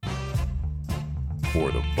For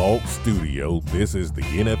the Vault Studio, this is the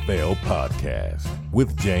NFL Podcast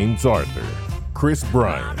with James Arthur, Chris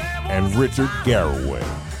Bryan, and Richard Garraway.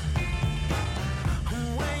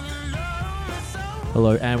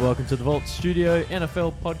 Hello and welcome to the Vault Studio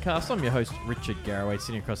NFL Podcast. I'm your host, Richard Garraway.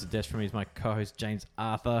 Sitting across the desk from me is my co-host, James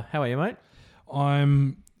Arthur. How are you, mate?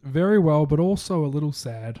 I'm very well, but also a little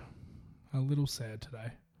sad. A little sad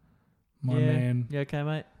today. My man... You okay,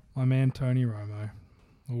 mate? My man, Tony Romo.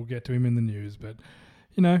 We'll get to him in the news, but,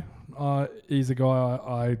 you know, he's a guy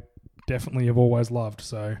I definitely have always loved.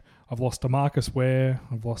 So I've lost DeMarcus Ware.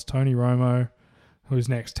 I've lost Tony Romo. Who's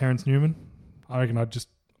next? Terrence Newman? I reckon I'd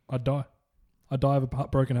die. I'd die of a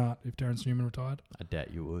broken heart if Terrence Newman retired. I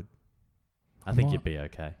doubt you would. I think you'd be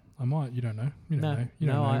okay. I might. You don't know.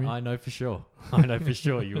 I know for sure. I know for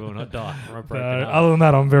sure you will not die from a broken heart. Other than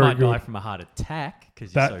that, I'm very good. You might die from a heart attack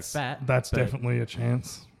because you're so fat. That's definitely a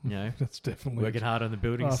chance. You know, that's definitely working hard on the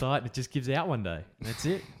building site and it just gives out one day. That's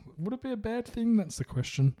it. Would it be a bad thing? That's the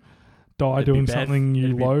question. Die doing something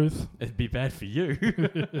you loathe? It'd be bad for you.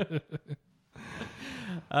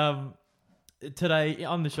 Today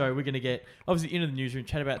on the show, we're going to get obviously into the newsroom,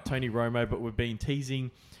 chat about Tony Romo, but we've been teasing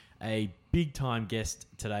a big-time guest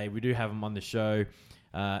today. We do have him on the show,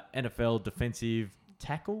 NFL defensive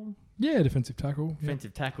tackle. Yeah, defensive tackle.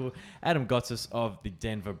 Defensive tackle. Adam Gotsis of the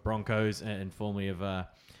Denver Broncos and formerly of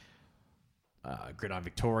Gridiron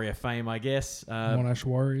Victoria fame, I guess. Monash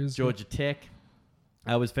Warriors. Georgia Tech.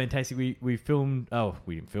 It was fantastic. We filmed... Oh,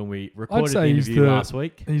 we didn't film. We recorded the interview last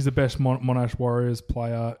week. He's the best Monash Warriors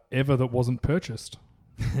player ever that wasn't purchased.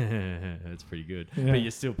 That's pretty good. Yeah. But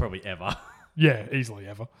you're still probably ever. Yeah, easily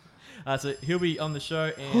ever. So he'll be on the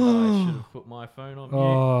show, and I should have put my phone on mute.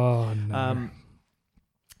 Oh, no.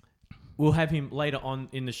 We'll have him later on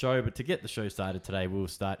in the show, but to get the show started today, we'll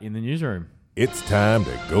start in the newsroom. It's time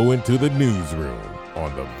to go into the newsroom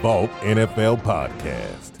on the Vault NFL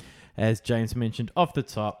Podcast. As James mentioned off the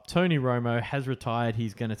top, Tony Romo has retired.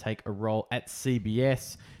 He's going to take a role at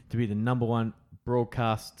CBS to be the number one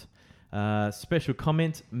broadcast special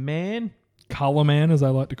comment man. Colour man, as I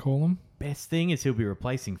like to call him. Best thing is he'll be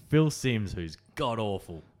replacing Phil Simms, who's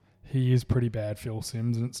god-awful. He is pretty bad, Phil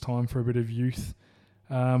Simms, and it's time for a bit of youth.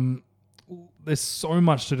 There's so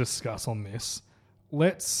much to discuss on this.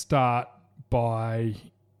 Let's start by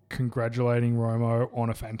congratulating Romo on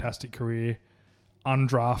a fantastic career.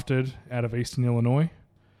 Undrafted out of Eastern Illinois.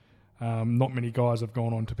 Not many guys have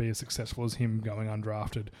gone on to be as successful as him going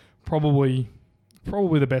undrafted. Probably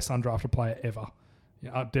the best undrafted player ever.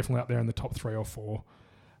 Yeah, definitely up there in the top 3 or 4.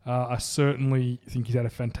 I certainly think he's had a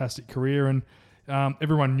fantastic career, and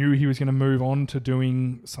everyone knew he was going to move on to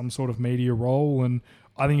doing some sort of media role, and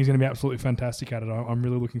I think he's going to be absolutely fantastic at it. I'm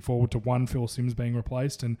really looking forward to, 1, Phil Simms being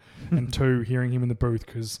replaced, and 2, hearing him in the booth,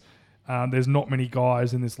 because there's not many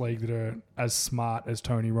guys in this league that are as smart as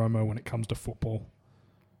Tony Romo when it comes to football.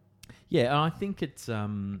 Yeah, and I think it's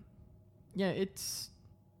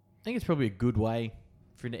probably a good way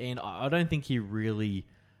for him to end. I don't think he really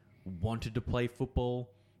wanted to play football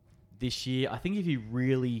this year. I think if he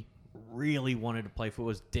really, really wanted to play football,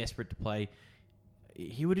 was desperate to play,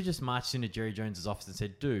 he would have just marched into Jerry Jones's office and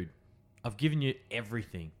said, dude, I've given you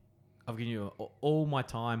everything. I've given you all my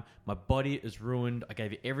time. My body is ruined. I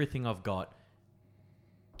gave you everything I've got.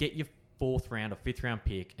 Get your 4th round or 5th round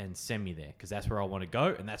pick and send me there, because that's where I want to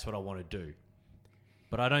go and that's what I want to do.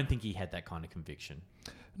 But I don't think he had that kind of conviction.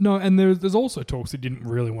 No, and there's also talks he didn't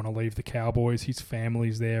really want to leave the Cowboys. His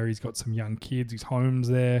family's there. He's got some young kids. His home's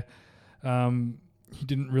there. He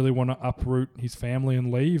didn't really want to uproot his family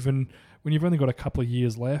and leave. And when you've only got a couple of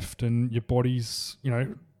years left and your body's,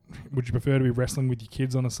 would you prefer to be wrestling with your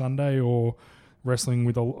kids on a Sunday or wrestling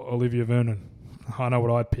with Olivia Vernon? I know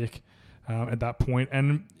what I'd pick at that point.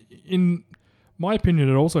 And in my opinion,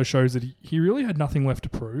 it also shows that he really had nothing left to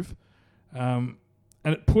prove. And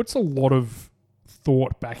it puts a lot of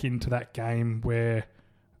thought back into that game where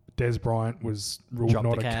Des Bryant was ruled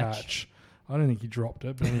not a catch. I don't think he dropped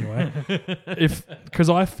it, but anyway. Because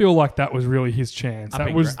I feel like that was really his chance.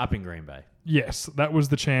 Up in Green Bay. Yes, that was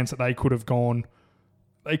the chance that they could have gone.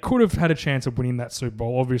 They could have had a chance of winning that Super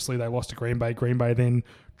Bowl. Obviously, they lost to Green Bay. Green Bay then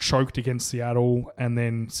choked against Seattle, and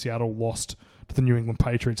then Seattle lost to the New England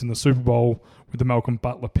Patriots in the Super Bowl with the Malcolm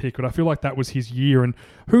Butler pick. But I feel like that was his year, and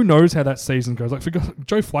who knows how that season goes. Like,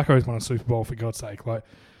 Joe Flacco's won a Super Bowl, for God's sake. Like,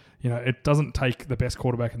 it doesn't take the best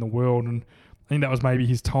quarterback in the world, and I think that was maybe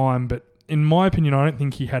his time. But in my opinion, I don't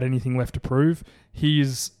think he had anything left to prove. He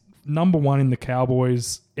is number 1 in the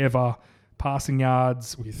Cowboys ever. Passing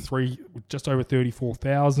yards with just over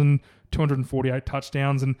 34,000, 248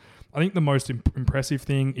 touchdowns. And I think the most impressive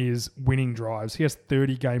thing is winning drives. He has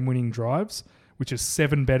 30 game winning drives which is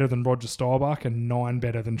 7 better than Roger Staubach and 9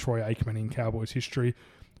 better than Troy Aikman in Cowboys history.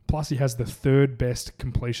 Plus, he has the 3rd best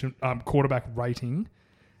completion quarterback rating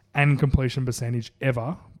and completion percentage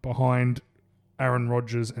ever behind Aaron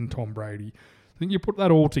Rodgers and Tom Brady. I think you put that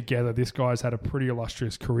all together, this guy's had a pretty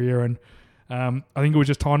illustrious career, and I think it was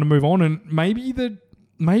just time to move on. And maybe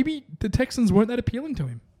the Texans weren't that appealing to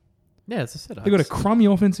him. Yeah, as I said, They got a crummy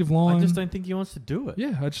offensive line. I just don't think he wants to do it.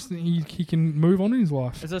 Yeah, I just think he can move on in his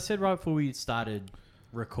life. As I said right before we started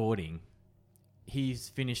recording, he's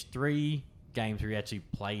finished 3 games where he actually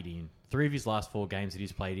played in. 3 of his last 4 games that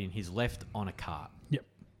he's played in, he's left on a cart. Yep.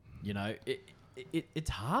 You know, it's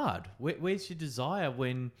hard. Where's your desire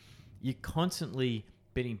when you're constantly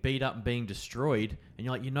getting beat up and being destroyed, and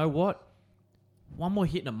you're like, you know what? One more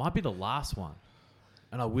hit and it might be the last one.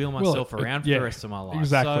 And I wheel myself around for the rest of my life.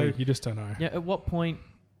 Exactly. So, you just don't know. Yeah. At what point,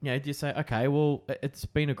 do you say, okay, well, it's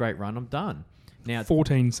been a great run. I'm done. Now,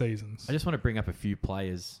 14 seasons. I just want to bring up a few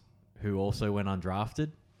players who also went undrafted.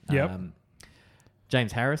 Yep.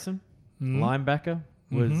 James Harrison, linebacker,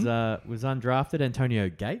 was undrafted. Antonio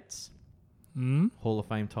Gates, Hall of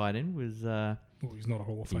Fame tight end, was... well, he's not a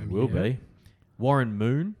Hall of Fame. He will be. Warren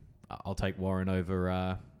Moon. I'll take Warren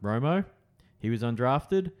over Romo. He was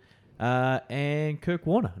undrafted. And Kirk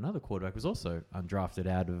Warner, another quarterback, was also undrafted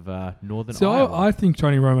out of Northern Iowa. So I think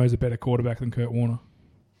Tony Romo is a better quarterback than Kurt Warner.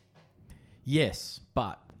 Yes,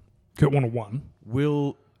 but... Kurt Warner won.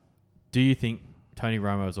 Do you think Tony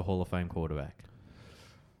Romo is a Hall of Fame quarterback?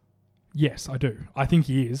 Yes, I do. I think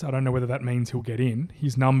he is. I don't know whether that means he'll get in.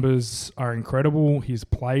 His numbers are incredible. His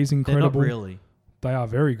play's incredible. They're not really. They are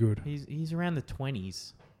very good. He's around the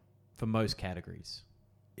 20s for most categories.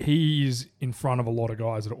 He's in front of a lot of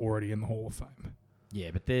guys that are already in the Hall of Fame. Yeah,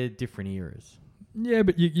 but they're different eras. Yeah,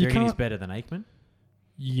 but you can't... He's better than Aikman?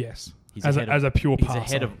 Yes. He's as a pure passer. He's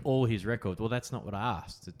ahead of all his records. Well, that's not what I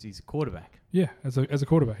asked. He's a quarterback. Yeah, as a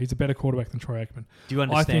quarterback. He's a better quarterback than Troy Aikman. Do you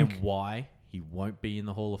understand why he won't be in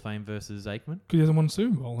the Hall of Fame versus Aikman? Because he hasn't won a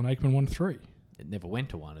Super Bowl and Aikman won 3. It never went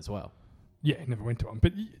to one as well. Yeah, it never went to one.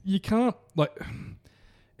 But you can't...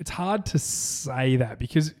 It's hard to say that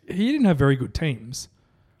because he didn't have very good teams.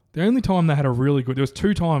 The only time they had a really good... There was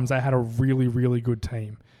 2 times they had a really, really good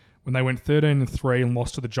team. When they went 13-3 and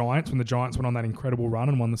lost to the Giants, when the Giants went on that incredible run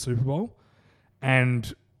and won the Super Bowl,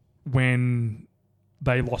 and when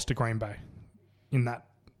they lost to Green Bay in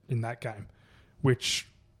that game, which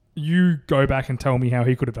you go back and tell me how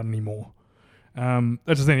he could have done any more.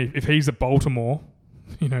 That's the thing. If he's at Baltimore,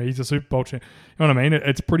 he's a Super Bowl champ. You know what I mean?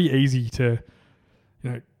 It's pretty easy to,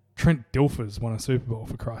 Trent Dilfer's won a Super Bowl,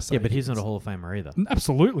 for Christ's sake. Yeah, but he's not a Hall of Famer either.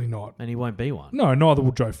 Absolutely not. And he won't be one. No, neither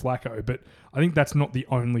will Joe Flacco. But I think that's not the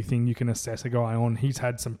only thing you can assess a guy on. He's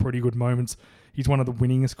had some pretty good moments. He's one of the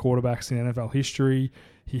winningest quarterbacks in NFL history.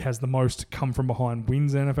 He has the most come-from-behind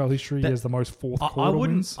wins in NFL history. He has the most fourth-quarter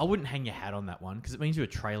wins. I wouldn't hang your hat on that one because it means you were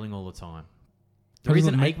trailing all the time. The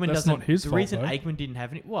reason Aikman didn't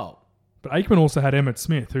have any... Well... But Aikman also had Emmitt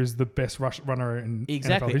Smith, who's the best runner in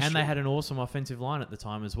exactly, NFL history. And they had an awesome offensive line at the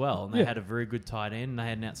time as well. And they had a very good tight end, and they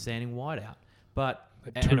had an outstanding wideout,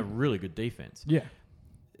 and a really good defense. Yeah,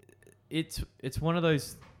 it's one of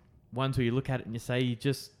those ones where you look at it and you say,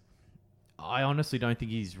 I honestly don't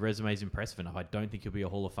think his resume is impressive enough. I don't think he'll be a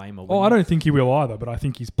Hall of Famer. I don't think he will either. But I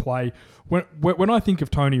think his play. When I think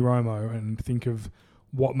of Tony Romo and think of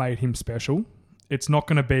what made him special, it's not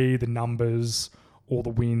going to be the numbers or the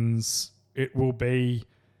wins. It will be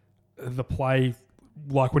the play,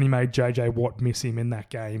 like when he made JJ Watt miss him in that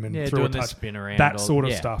game and threw a touch, spin around, that sort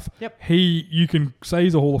of stuff. Yep. You can say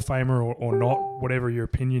he's a Hall of Famer or not, whatever your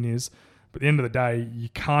opinion is. But at the end of the day, you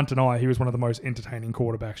can't deny he was one of the most entertaining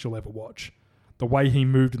quarterbacks you'll ever watch. The way he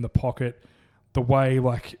moved in the pocket, the way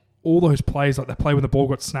all those plays, like that play when the ball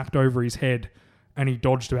got snapped over his head and he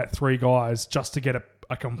dodged about 3 guys just to get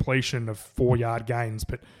a completion of 4-yard gains,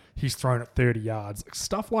 but he's thrown it 30 yards.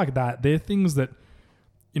 Stuff like that. They're things that,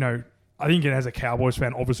 I think as a Cowboys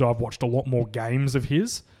fan, obviously I've watched a lot more games of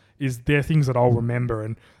his. They're things that I'll remember.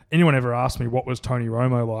 And anyone ever asked me what was Tony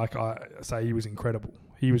Romo like, I say he was incredible.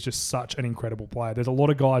 He was just such an incredible player. There's a lot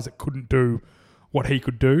of guys that couldn't do what he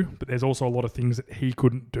could do, but there's also a lot of things that he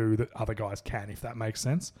couldn't do that other guys can, if that makes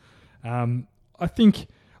sense. I think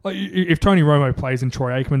if Tony Romo plays in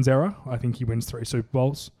Troy Aikman's era, I think he wins 3 Super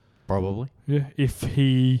Bowls. Probably. Yeah. If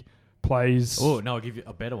he plays... Oh, no, I'll give you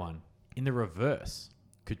a better one. In the reverse,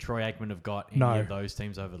 could Troy Aikman have got any of those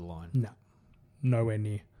teams over the line? No. Nowhere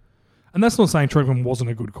near. And that's not saying Troy Aikman wasn't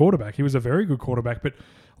a good quarterback. He was a very good quarterback, but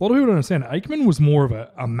a lot of people don't understand. Aikman was more of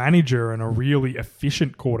a manager and a really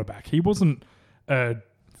efficient quarterback. He wasn't a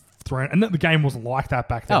 3. And the game wasn't like that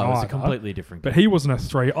back then it was either. a completely different game. But he wasn't a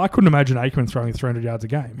 3. I couldn't imagine Aikman throwing 300 yards a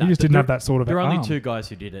game. He just didn't have that sort of There were arm. only 2 guys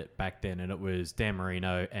who did it back then, and it was Dan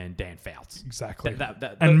Marino and Dan Fouts. Exactly. And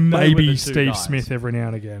and they were maybe the 2 Steve guys. Smith every now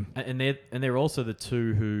and again. And they're also the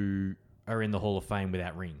 2 who are in the Hall of Fame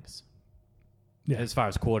without rings. Yeah. As far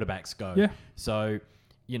as quarterbacks go. Yeah. So,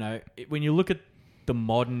 when you look at the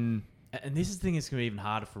modern... And this is the thing that's going to be even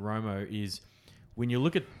harder for Romo is when you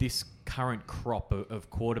look at this current crop of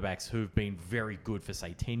quarterbacks who've been very good for,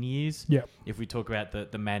 say, 10 years. Yeah. If we talk about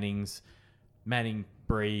the Mannings,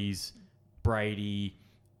 Breeze, Brady,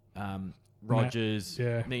 Rodgers.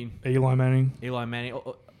 Yeah. I mean, Eli Manning.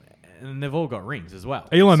 And they've all got rings as well.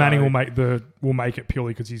 Eli Manning will make it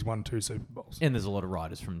purely because he's won 2 Super Bowls. And there's a lot of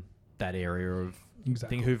riders from that area of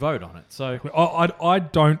Exactly. thing who vote on it. So I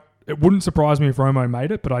don't... It wouldn't surprise me if Romo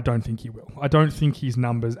made it, but I don't think he will. I don't think his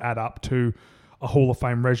numbers add up to a Hall of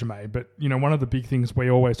Fame resume. But, one of the big things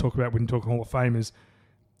we always talk about when talking Hall of Fame is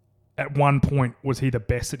at one point, was he the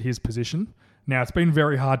best at his position? Now, it's been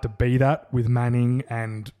very hard to be that with Manning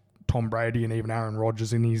and Tom Brady and even Aaron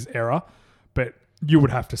Rodgers in his era. But you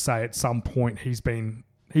would have to say at some point he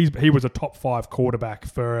was a top 5 quarterback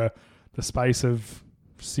for the space of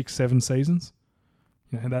 6-7 seasons.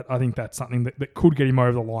 That I think that's something that could get him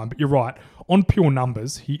over the line. But you're right. On pure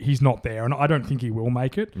numbers, he's not there. And I don't think he will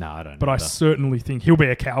make it. No, I don't. But either. I certainly think he'll be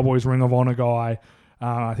a Cowboys Ring of Honor guy.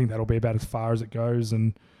 I think that'll be about as far as it goes.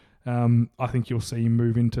 And I think you'll see him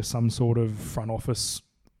move into some sort of front office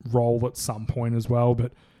role at some point as well.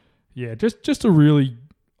 But yeah, just a really...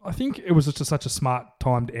 I think it was just such a smart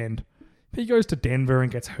time to end. If he goes to Denver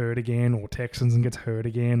and gets hurt again, or Texans and gets hurt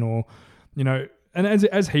again, or, and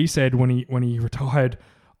as he said when he retired,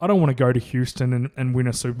 I don't want to go to Houston and win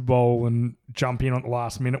a Super Bowl and jump in at the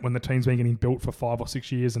last minute when the team's been getting built for 5 or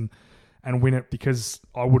 6 years and win it because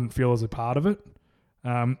I wouldn't feel as a part of it.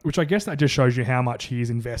 Which I guess that just shows you how much he is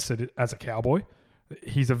invested as a Cowboy.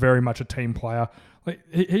 He's very much a team player. Like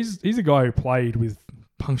he's a guy who played with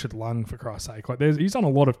punctured lung, for Christ's sake. Like he's done a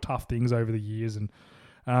lot of tough things over the years, and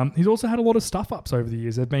he's also had a lot of stuff ups over the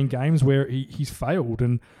years. There've been games where he's failed,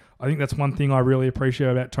 and I think that's one thing I really appreciate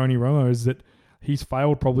about Tony Romo is that he's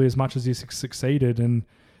failed probably as much as he's succeeded, and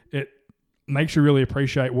it makes you really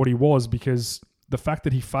appreciate what he was, because the fact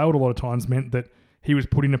that he failed a lot of times meant that he was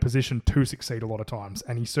put in a position to succeed a lot of times,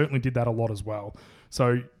 and he certainly did that a lot as well.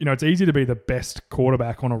 So, it's easy to be the best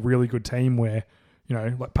quarterback on a really good team where,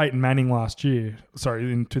 like Peyton Manning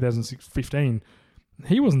in 2015,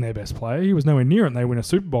 he wasn't their best player. He was nowhere near it, and they win a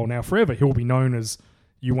Super Bowl. Now, forever, he'll be known as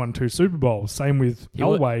you won 2 Super Bowls. Same with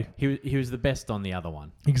Elway. He was the best on the other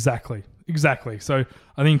one. Exactly. So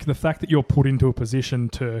I think the fact that you're put into a position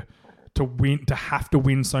to win, to have to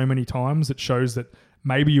win so many times, it shows that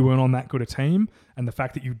maybe you weren't on that good a team, and the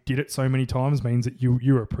fact that you did it so many times means that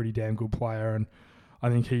you're a pretty damn good player. And I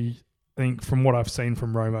think from what I've seen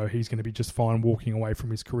from Romo, he's going to be just fine walking away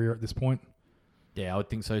from his career at this point. Yeah, I would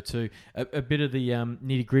think so too. A bit of the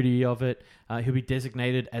nitty-gritty of it, he'll be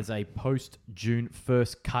designated as a post-June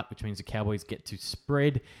 1st cut, which means the Cowboys get to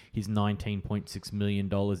spread his $19.6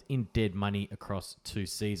 million in dead money across 2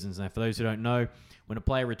 seasons. Now, for those who don't know, when a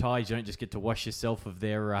player retires, you don't just get to wash yourself of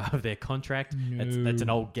their contract. No. That's an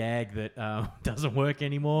old gag that doesn't work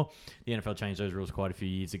anymore. The NFL changed those rules quite a few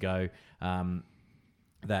years ago.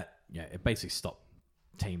 It basically stopped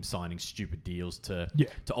teams signing stupid deals to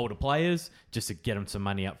older players just to get them some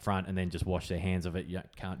money up front and then just wash their hands of it. You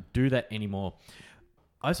can't do that anymore.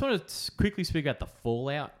 I just want to quickly speak about the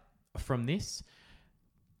fallout from this.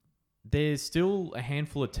 There's still a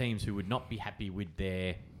handful of teams who would not be happy with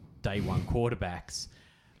their day one quarterbacks.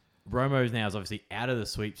 Romo now is obviously out of the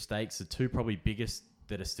sweepstakes. The 2 probably biggest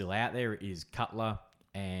that are still out there is Cutler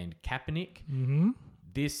and Kaepernick. Mm-hmm.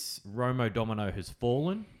 This Romo domino has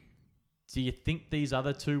fallen. Do you think these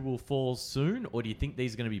other 2 will fall soon, or do you think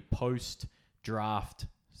these are going to be post-draft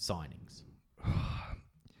signings?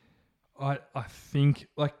 I think,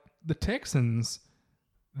 like, the Texans,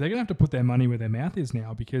 they're going to have to put their money where their mouth is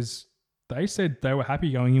now, because they said they were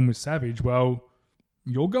happy going in with Savage. Well,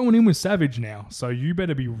 you're going in with Savage now, so you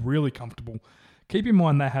better be really comfortable. Keep in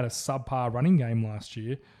mind they had a subpar running game last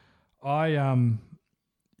year. I'm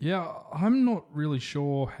not really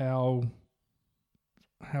sure how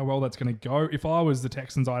well that's going to go. If I was the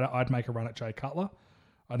Texans, I'd make a run at Jay Cutler.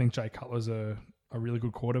 I think Jay Cutler's a really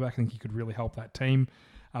good quarterback. I think he could really help that team.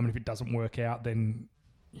 And if it doesn't work out, then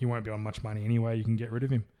he won't be on much money anyway. You can get rid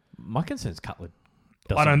of him. My concern is Cutler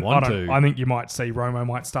doesn't want to. I think you might see Romo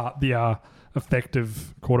might start the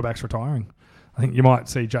effective quarterbacks retiring. I think you might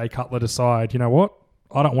see Jay Cutler decide, you know what?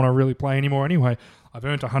 I don't want to really play anymore anyway. I've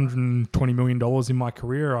earned $120 million in my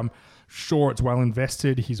career. I'm sure it's well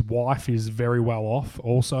invested. His wife is very well off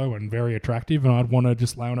also and very attractive, and I'd want to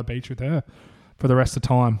just lay on a beach with her for the rest of the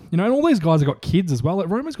time. You know, and all these guys have got kids as well. Like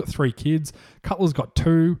Romo's got 3 kids. Cutler's got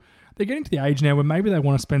 2. They're getting to the age now where maybe they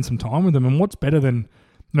want to spend some time with them. And what's better than,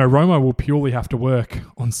 Romo will purely have to work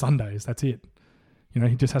on Sundays. That's it.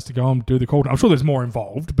 He just has to go and do the call. I'm sure there's more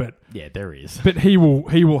involved, but yeah, there is. But he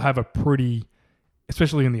will have a pretty,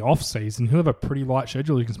 especially in the off season, he'll have a pretty light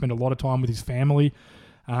schedule. He can spend a lot of time with his family.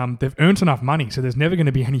 They've earned enough money, so there's never going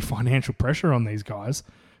to be any financial pressure on these guys.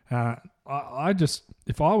 I just,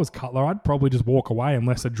 if I was Cutler, I'd probably just walk away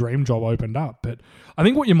unless a dream job opened up. But I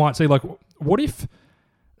think what you might see, like, what if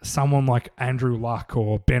someone like Andrew Luck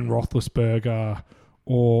or Ben Roethlisberger,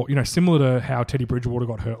 or similar to how Teddy Bridgewater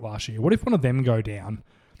got hurt last year, what if one of them go down?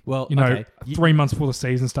 Well, okay. 3 months before the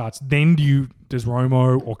season starts, then does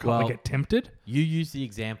Romo or Cutler get tempted? You use the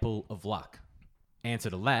example of Luck. Answer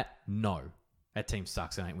to that, no. That team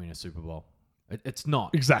sucks and ain't winning a Super Bowl. It's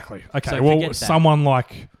not. Exactly. Okay, So well, someone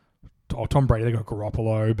like Tom Brady, they got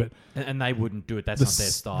Garoppolo, but... And they wouldn't do it. That's not their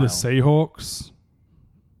style. The Seahawks...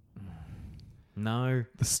 No.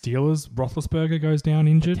 The Steelers, Roethlisberger goes down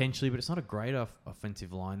injured. Potentially, but it's not a great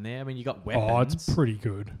offensive line there. I mean, you got weapons. Oh, it's pretty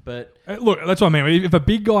good. But look, that's what I mean. If a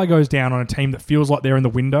big guy goes down on a team that feels like they're in the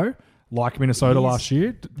window, like Minnesota last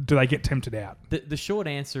year, do they get tempted out? The short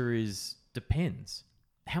answer is depends.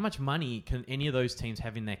 How much money can any of those teams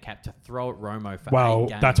have in their cap to throw at Romo for 8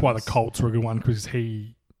 games? That's why the Colts were a good one, because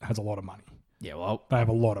he has a lot of money. Yeah, well... They have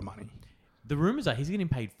a lot of money. The rumours are he's getting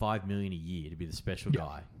paid $5 million a year to be the special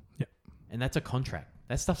guy. Yep. And that's a contract.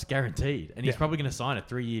 That stuff's guaranteed. And he's probably going to sign a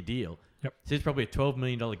 3-year deal. Yep. So it's probably a $12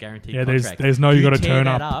 million guaranteed contract. There's no you got to turn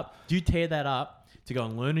up. Do you tear that up to go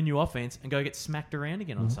and learn a new offense and go get smacked around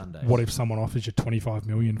again on Sundays? What if someone offers you $25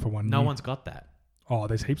 million for 1 year? No one's got that. Oh,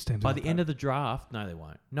 there's heaps tempted. By the end of the draft, no, they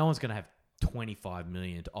won't. No one's going to have $25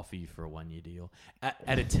 million to offer you for a 1-year deal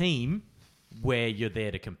at a team where you're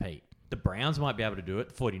there to compete. The Browns might be able to do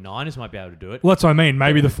it. The 49ers might be able to do it. Well, that's what I mean.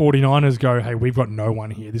 Maybe the 49ers go, hey, we've got no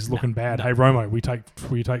one here. This is looking bad. No. Hey, Romo, we take.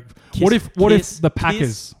 What if the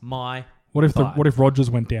Packers? What if Rodgers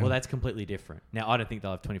went down? Well, that's completely different. Now, I don't think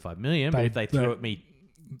they'll have $25 million, but if they threw at me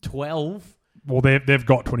 12... Well, they've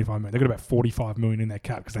got $25 million. They've got about $45 million in their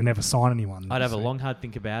cap because they never sign anyone. I'd have a long, hard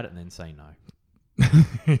think about it and then say no.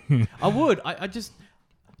 I would. I just...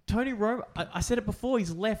 Tony Romo, I said it before,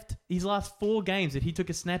 he's left his last 4 games that he took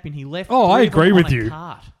a snap in, he left. Oh, I agree with you.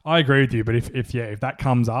 Cart. I agree with you, but if that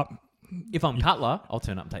comes up... If I'm Cutler, I'll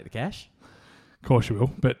turn up and take the cash. Of course you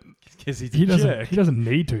will, but he doesn't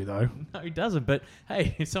need to, though. No, he doesn't, but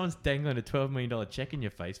hey, if someone's dangling a $12 million check in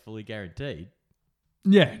your face, fully guaranteed...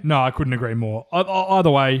 Yeah, no, I couldn't agree more. Either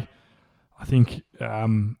way, I think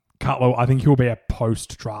Cutler, I think he'll be a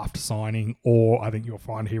post-draft signing, or I think you'll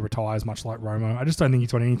find he retires much like Romo. I just don't think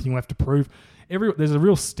he's got anything left to prove. There's a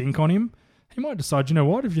real stink on him. He might decide, you know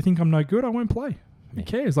what, if you think I'm no good, I won't play. Who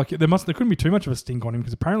cares? Like there couldn't be too much of a stink on him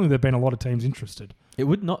because apparently there've been a lot of teams interested. It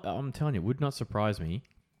would not. I'm telling you, it would not surprise me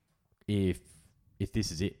if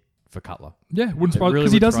this is it for Cutler. Yeah, wouldn't surprise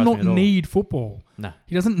because he does not need football. No,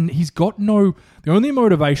 he doesn't. He's got no. The only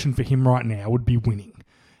motivation for him right now would be winning,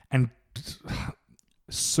 and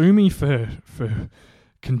sue me for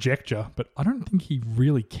conjecture, but I don't think he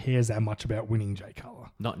really cares that much about winning, Jay Cutler.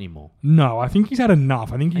 Not anymore. No, I think he's had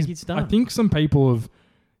enough. I think he's done. I think some people have.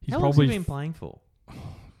 How long has he been playing for?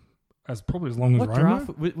 Probably as long as Romo.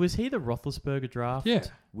 Draft was he the Roethlisberger draft? Yeah.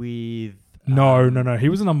 With no. He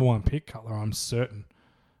was the number 1 pick, Cutler. I'm certain.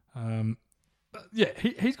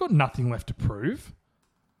 He's got nothing left to prove.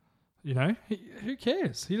 Who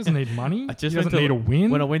cares? He doesn't need money. He doesn't need a win.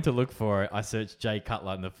 When I went to look for it, I searched Jay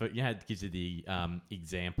Cutler, and it gives you the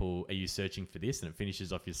example. Are you searching for this? And it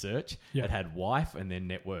finishes off your search. Yeah. It had wife and then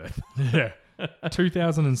net worth. Yeah,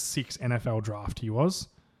 2006 NFL draft. He was.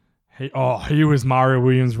 He was Mario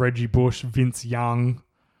Williams, Reggie Bush, Vince Young.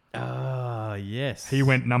 Ah, yes. He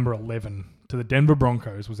went number 11 to the Denver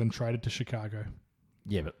Broncos. Was then traded to Chicago.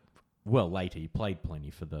 Yeah, but later he played plenty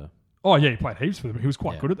for the. Oh, yeah, he played heaps for them. He was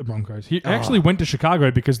quite good at the Broncos. He actually went to Chicago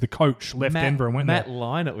because the coach left Denver and went there. Matt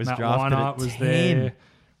Leinart was drafted at 10.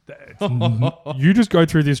 There. You just go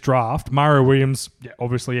through this draft. Mario Williams,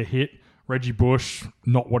 obviously a hit. Reggie Bush,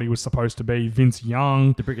 not what he was supposed to be. Vince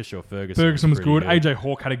Young. DeBrickashaw Ferguson was good. AJ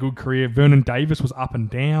Hawk had a good career. Vernon Davis was up and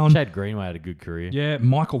down. Chad Greenway had a good career. Yeah,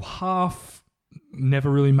 Michael Huff never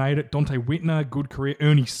really made it. Dante Whitner, good career.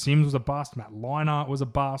 Ernie Sims was a bust. Matt Leinart was a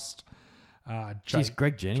bust.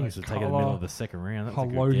 Greg Jennings was taken in the middle of the second round. That was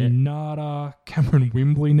Haloti Nada. Cameron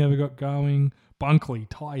Wimbley never got going. Bunkley,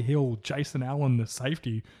 Ty Hill, Jason Allen, the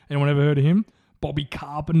safety. Anyone ever heard of him? Bobby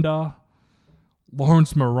Carpenter.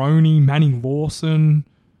 Lawrence Maroney, Manny Lawson.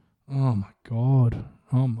 Oh, my God.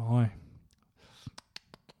 Oh, my.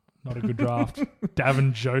 Not a good draft.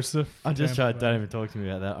 Davin Joseph. I'm just trying. Don't even talk to me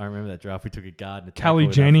about that. I remember that draft. We took a guard and a Callie tackle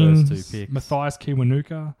with our Jennings, first 2 picks. Matthias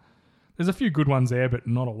Kiwanuka. There's a few good ones there, but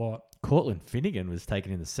not a lot. Cortland Finnegan was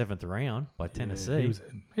taken in the 7th round by Tennessee.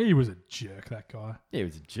 He was a jerk, that guy. Yeah, he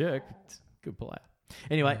was a jerk. Good player.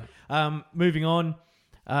 Anyway, moving on.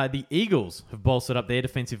 The Eagles have bolstered up their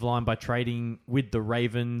defensive line by trading with the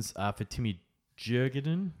Ravens for Timmy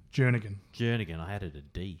Jernigan. I added a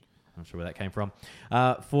D. I'm not sure where that came from.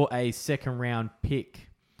 For a second-round pick.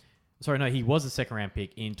 Sorry, no, he was a second-round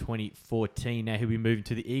pick in 2014. Now he'll be moving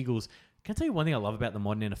to the Eagles. Can I tell you one thing I love about the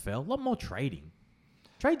modern NFL? A lot more trading.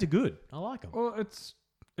 Trades are good. I like them. Well,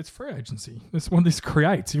 it's free agency. That's what this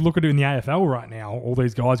creates. You look at it in the AFL right now, all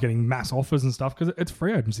these guys getting mass offers and stuff because it's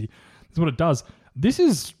free agency. That's what it does.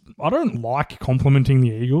 I don't like complimenting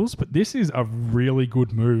the Eagles, but this is a really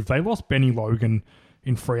good move. They lost Benny Logan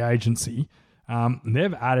in free agency.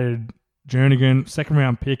 They've added Jernigan,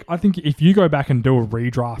 second-round pick. I think if you go back and do a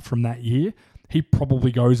redraft from that year, he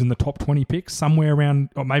probably goes in the top 20 picks, somewhere around,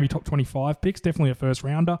 or maybe top 25 picks, definitely a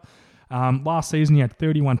first-rounder. Last season, he had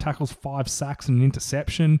 31 tackles, 5 sacks, and an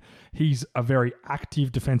interception. He's a very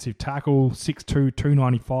active defensive tackle, 6'2",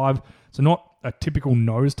 295. So not a typical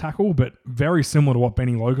nose tackle, but very similar to what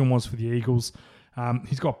Benny Logan was for the Eagles.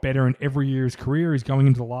 He's got better in every year of his career. He's going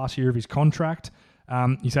into the last year of his contract.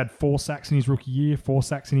 He's had 4 sacks in his rookie year, 4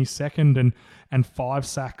 sacks in his second, and 5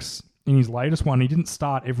 sacks in his latest one. He didn't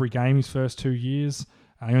start every game his first 2 years.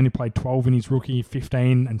 He only played 12 in his rookie,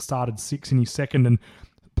 15, and started 6 in his second, and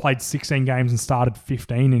played 16 games and started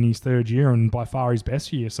 15 in his third year, and by far his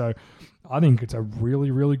best year. So I think it's a really,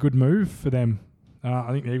 really good move for them.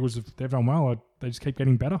 I think the Eagles, they've done well. They just keep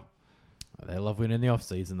getting better. They love winning the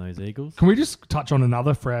offseason, those Eagles. Can we just touch on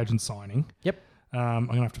another free agent signing? Yep. I'm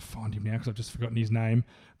going to have to find him now because I've just forgotten his name.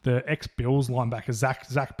 The ex-Bills linebacker,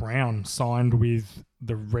 Zach Brown, signed with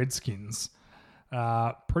the Redskins.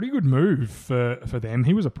 Pretty good move for them.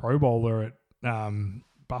 He was a Pro Bowler at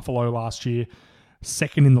Buffalo last year.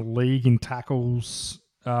 Second in the league in tackles.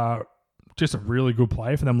 Just a really good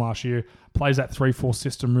player for them last year. Plays that 3-4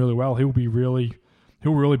 system really well. He'll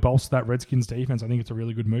really bolster that Redskins defense. I think it's a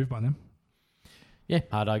really good move by them. Yeah,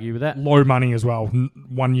 hard to argue with that. Low money as well.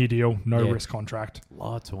 1 year deal, no risk contract.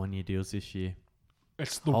 Lots of 1 year deals this year.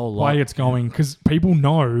 It's the way it's going because people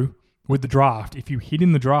know with the draft, if you hit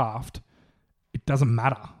in the draft, it doesn't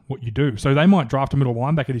matter what you do. So they might draft a middle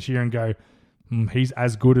linebacker this year and go, he's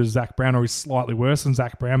as good as Zach Brown or he's slightly worse than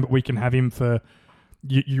Zach Brown, but we can have him for...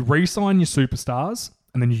 You re-sign your superstars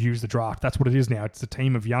and then you use the draft. That's what it is now. It's a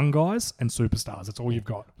team of young guys and superstars. That's all you've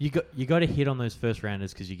got. You got to hit on those first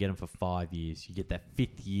rounders because you get them for 5 years. You get that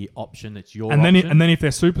 5th year option that's your option. Option. And then if they're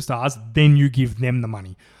superstars, then you give them the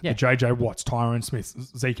money. Yeah. The JJ Watts, Tyron Smith,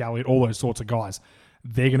 Zeke Elliott, all those sorts of guys.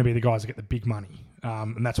 They're going to be the guys that get the big money.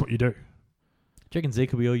 And that's what you do. Do you reckon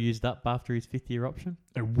Zeke will be all used up after his 5th year option?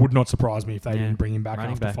 It would not surprise me if they didn't bring him back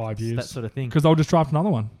after 5 years. That sort of thing. Because they'll just draft another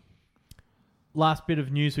one. Last bit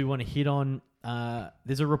of news we want to hit on.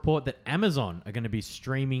 There's a report that Amazon are going to be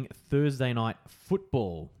streaming Thursday night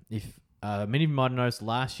football. If many of you might have noticed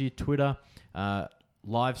last year, Twitter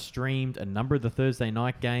live streamed a number of the Thursday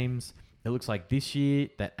night games. It looks like this year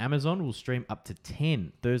that Amazon will stream up to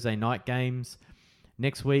 10 Thursday night games.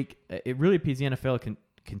 Next week, it really appears the NFL can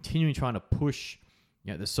continuing trying to push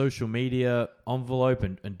the social media envelope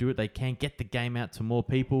and do what they can, get the game out to more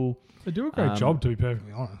people. They do a great job, to be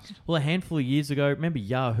perfectly honest. Well, a handful of years ago, remember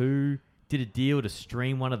Yahoo did a deal to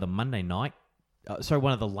stream one of the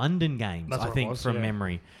one of the London games, I think, from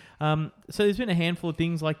memory. So there's been a handful of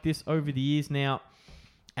things like this over the years now.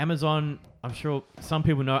 Amazon, I'm sure some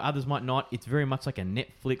people know, others might not. It's very much like a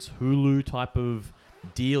Netflix, Hulu type of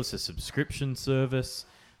deal. It's a subscription service.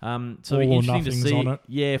 So it'll be interesting to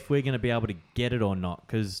see, if we're going to be able to get it or not.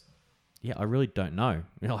 Because, I really don't know.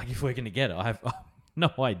 If we're going to get it, I have no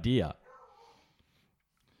idea.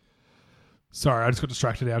 Sorry, I just got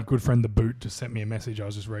distracted. Our good friend The Boot just sent me a message. I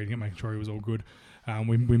was just reading it, making sure he was all good.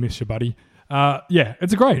 We miss you, buddy.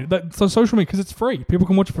 It's great. So social media, because it's free. People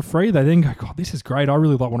can watch it for free. They then go, God, this is great. I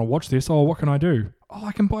really want to watch this. Oh, what can I do? Oh,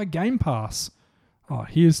 I can buy Game Pass. Oh,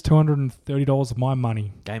 here's $230 of my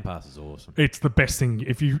money. Game Pass is awesome. It's the best thing.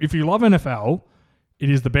 If you love NFL, it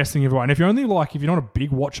is the best thing ever. And if you're not a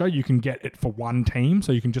big watcher, you can get it for one team,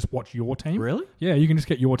 so you can just watch your team. Really? Yeah, you can just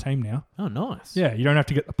get your team now. Oh, nice. Yeah, you don't have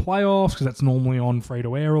to get the playoffs because that's normally on free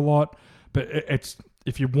to air a lot. But it's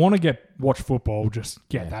if you want to watch football, just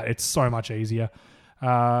get that. It's so much easier.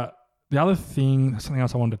 The other thing, something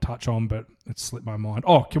else I wanted to touch on, but it slipped my mind.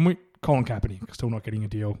 Oh, Colin Kaepernick still not getting a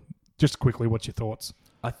deal. Just quickly, what's your thoughts?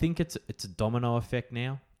 I think it's a domino effect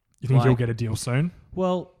now. You think he'll get a deal soon?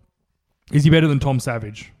 Well, is he better than Tom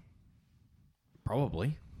Savage?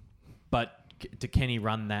 Probably. But can he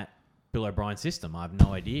run that Bill O'Brien system? I have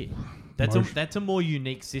no idea. That's a more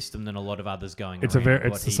unique system than a lot of others going. It's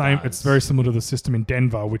the same. Does. It's very similar to the system in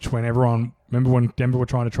Denver, which remember when Denver were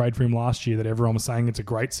trying to trade for him last year, that everyone was saying it's a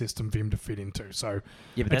great system for him to fit into. So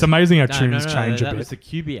it's amazing how tunes change a bit. That was the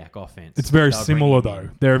Kubiak offense. It's very similar though.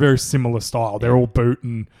 They're a very similar style. They're all boot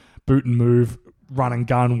and move, run and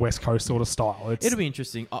gun, West Coast sort of style. It'll be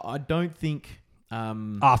interesting. I don't think.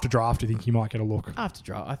 After draft, do you think he might get a look? After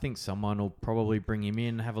draft, I think someone will probably bring him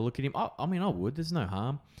in, have a look at him. I mean, I would. There's no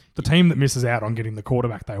harm. The team that misses out on getting the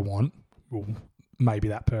quarterback they want will maybe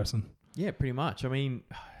that person. Yeah, pretty much. I mean,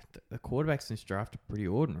 the quarterbacks in this draft are pretty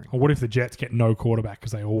ordinary. Or what if the Jets get no quarterback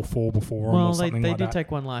because they all fall before him or something like that? Well, they did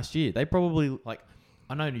take one last year. They probably,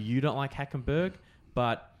 I know you don't like Hackenberg,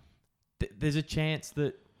 but there's a chance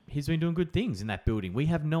that he's been doing good things in that building. We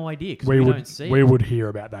have no idea because we don't see it. We would hear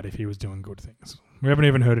about that if he was doing good things. We haven't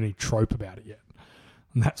even heard any trope about it yet.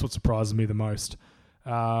 And that's what surprises me the most.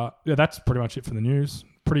 That's pretty much it for the news.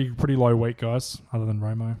 Pretty low week, guys, other than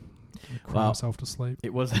Romo. Crying himself to sleep.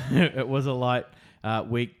 It was a light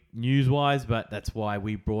week news-wise, but that's why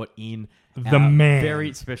we brought in the man,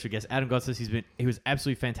 very special guest, Adam Gotsis. He was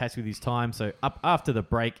absolutely fantastic with his time. So up after the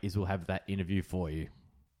break we'll have that interview for you.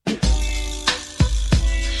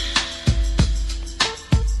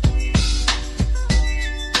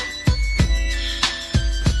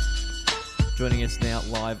 Joining us now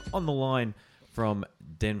live on the line from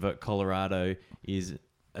Denver, Colorado is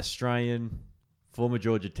Australian, former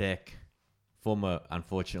Georgia Tech, former,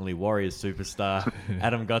 unfortunately, Warriors superstar,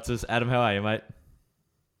 Adam Gotsis. Adam, how are you, mate?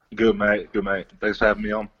 Good, mate. Thanks for having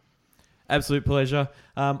me on. Absolute pleasure.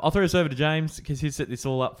 I'll throw this over to James because he set this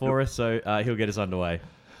all up for us, so he'll get us underway.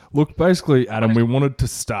 Look, basically, Adam, we wanted to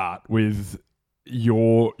start with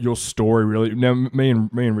your story, really. Now, me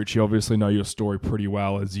and Richie obviously know your story pretty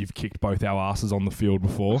well, as you've kicked both our asses on the field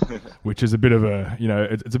before, which is a bit of a,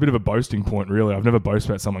 it's a bit of a boasting point, really. I've never boasted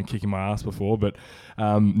about someone kicking my ass before, but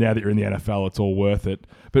now that you're in the NFL, it's all worth it.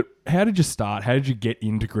 But how did you start? How did you get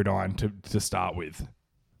into gridiron to start with?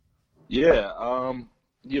 Yeah, I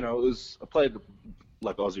played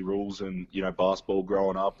like Aussie rules and basketball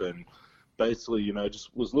growing up, and basically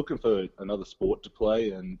just was looking for another sport to play,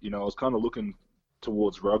 and I was kind of looking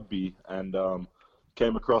towards rugby, and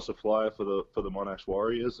came across a flyer for the Monash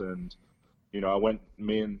Warriors, and I went.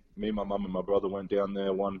 Me and my mum and my brother went down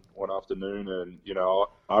there one afternoon, and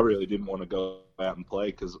I really didn't want to go out and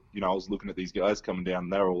play because I was looking at these guys coming down,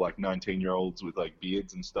 and they were all like 19-year-olds with like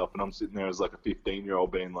beards and stuff, and I'm sitting there as like a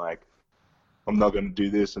 15-year-old being like, I'm not going to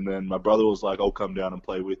do this. And then my brother was like, I'll come down and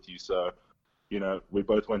play with you. So we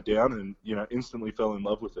both went down and, instantly fell in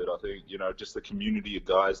love with it. I think, just the community of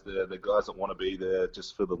guys there, the guys that want to be there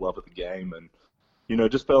just for the love of the game, and,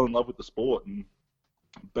 just fell in love with the sport. And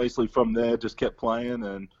basically from there, just kept playing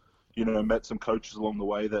and, met some coaches along the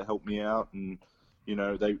way that helped me out. And,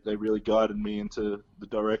 they really guided me into the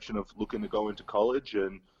direction of looking to go into college.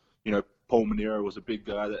 And, Paul Manero was a big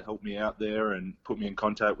guy that helped me out there and put me in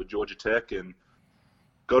contact with Georgia Tech, and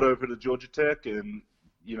got over to Georgia Tech, and,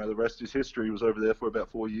 the rest is history. He was over there for about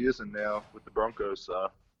 4 years, and now with the Broncos.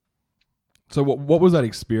 So what was that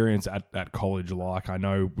experience at college like? I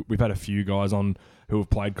know we've had a few guys on who have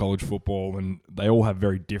played college football, and they all have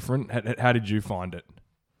very different. How did you find it?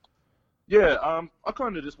 Yeah, I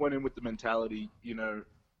kind of just went in with the mentality,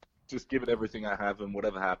 just give it everything I have, and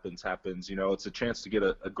whatever happens, happens. It's a chance to get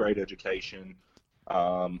a great education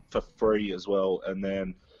for free as well, and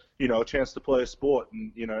then, a chance to play a sport,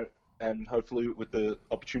 and, and hopefully with the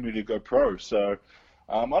opportunity to go pro. So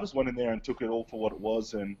I just went in there and took it all for what it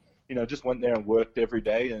was, and, just went there and worked every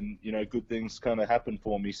day, and, good things kind of happened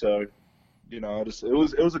for me. So, it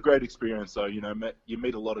was a great experience. So, you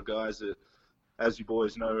meet a lot of guys that, as you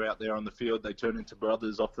boys know, out there on the field, they turn into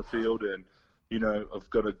brothers off the field, and, I've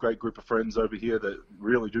got a great group of friends over here that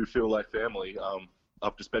really do feel like family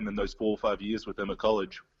after spending those 4 or 5 years with them at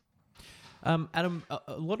college. Adam,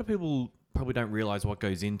 a lot of people probably don't realise what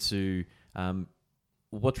goes into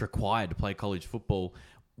what's required to play college football.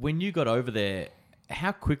 When you got over there,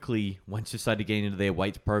 how quickly, once you started getting into their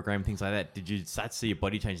weights program, things like that, did you start to see your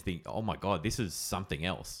body change and think, oh my God, this is something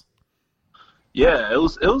else? Yeah, it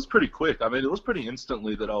was pretty quick. I mean, it was pretty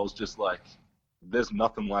instantly that I was just like, there's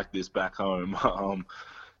nothing like this back home.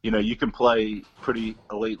 You can play pretty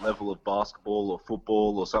elite level of basketball or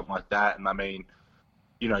football or something like that, and I mean,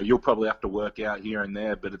 you'll probably have to work out here and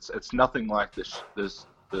there, but it's nothing like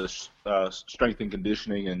the strength and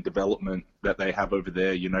conditioning and development that they have over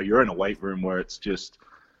there. You're in a weight room where it's just,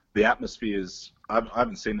 the atmosphere's, I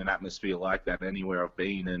haven't seen an atmosphere like that anywhere I've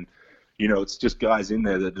been. And, you know, it's just guys in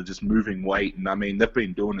there that are just moving weight. And I mean, they've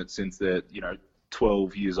been doing it since they're,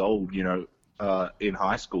 12 years old, in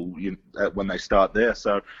high school when they start there.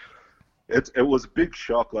 So it was a big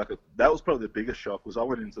shock. That was probably the biggest shock. Was I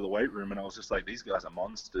went into the weight room and I was just like, these guys are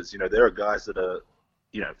monsters. There are guys that are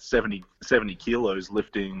 70 kilos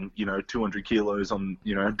lifting 200 kilos on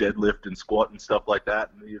deadlift and squat and stuff like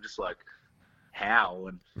that, and you're just like, how?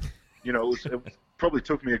 And it probably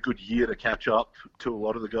took me a good year to catch up to a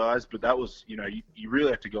lot of the guys, but that was you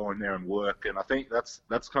really have to go in there and work. And I think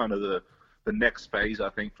that's kind of the next phase, I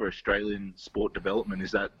think, for Australian sport development,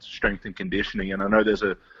 is that strength and conditioning. And I know there's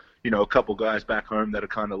a couple guys back home that are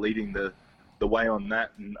kind of leading the way on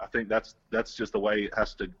that, and I think that's just the way it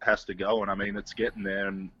has to go. And I mean, it's getting there,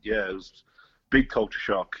 and yeah, it was big culture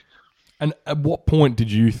shock. And at what point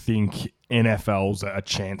did you think NFL's a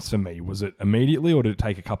chance for me? Was it immediately, or did it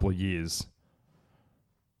take a couple of years?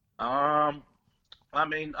 I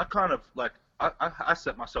mean, I kind of I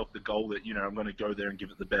set myself the goal that I'm going to go there and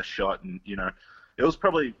give it the best shot, and it was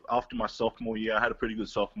probably after my sophomore year. I had a pretty good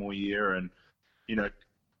sophomore year, and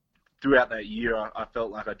throughout that year, I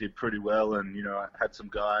felt like I did pretty well, and I had some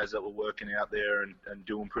guys that were working out there and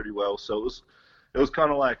doing pretty well. So it was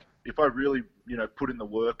kind of like, if I really put in the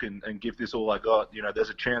work and give this all I got, there's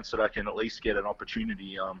a chance that I can at least get an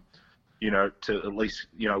opportunity, to at least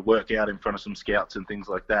work out in front of some scouts and things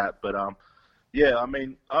like that. But yeah, I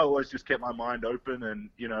mean, I always just kept my mind open and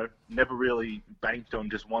never really banked on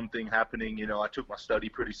just one thing happening. I took my study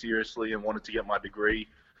pretty seriously and wanted to get my degree.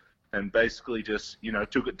 And basically just,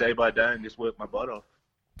 took it day by day and just worked my butt off.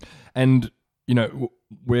 And,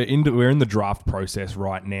 we're in the draft process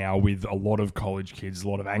right now with a lot of college kids, a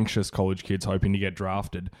lot of anxious college kids hoping to get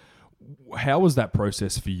drafted. How was that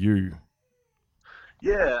process for you?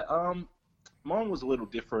 Yeah, mine was a little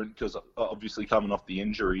different because obviously coming off the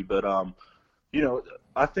injury. But,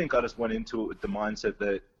 I think I just went into it with the mindset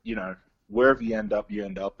that, wherever you end up,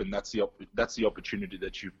 and that's the opportunity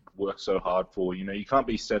that you work so hard for. You can't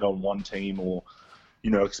be set on one team or,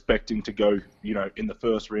 expecting to go, in the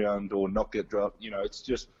first round or not get drafted. It's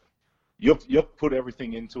just you've put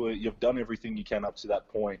everything into it. You've done everything you can up to that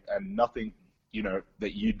point, and nothing,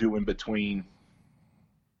 that you do in between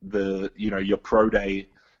your pro day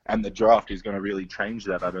and the draft is going to really change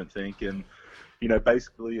that, I don't think. And,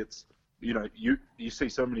 basically it's, you see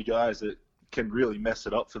so many guys that can really mess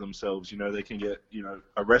it up for themselves. They can get,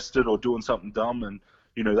 arrested or doing something dumb, and,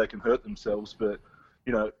 they can hurt themselves. But,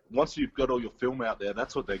 once you've got all your film out there,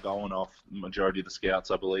 that's what they're going off, the majority of the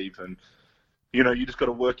scouts, I believe. And, you just got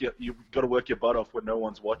to work your butt off when no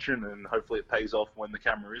one's watching, and hopefully it pays off when the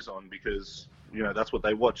camera is on, because, that's what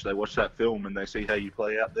they watch. They watch that film and they see how you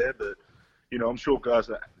play out there. But, I'm sure guys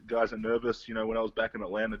are nervous. When I was back in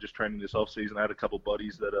Atlanta just training this off season, I had a couple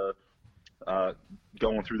buddies that are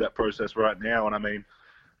going through that process right now, and I mean,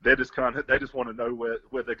 they just want to know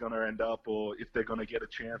where they're going to end up, or if they're going to get a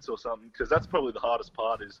chance or something, because that's probably the hardest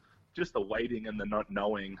part, is just the waiting and the not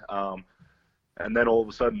knowing. And then all of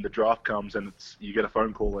a sudden the draft comes and you get a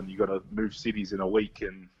phone call and you got to move cities in a week,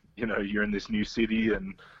 and you're in this new city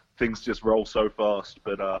and things just roll so fast.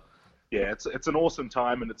 But yeah, it's an awesome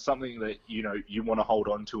time, and it's something that you want to hold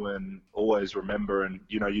on to and always remember. And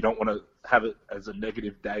you don't want to have it as a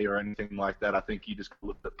negative day or anything like that. I think you just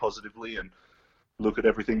look at it positively and look at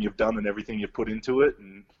everything you've done and everything you've put into it,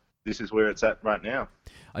 and this is where it's at right now.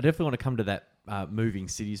 I definitely want to come to that moving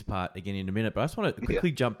cities part again in a minute, but I just want to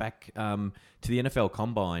quickly jump back to the NFL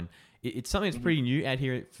Combine. It's something that's pretty new out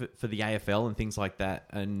here for the AFL and things like that,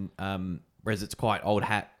 and whereas it's quite old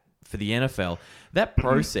hat for the NFL. That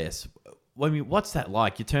process, I mean, what's that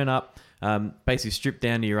like? You turn up, basically strip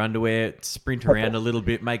down to your underwear, sprint around a little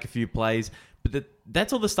bit, make a few plays, but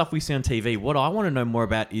that's all the stuff we see on TV. What I want to know more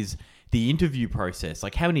about is the interview process.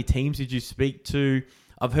 Like, how many teams did you speak to?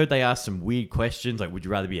 I've heard they ask some weird questions, like, would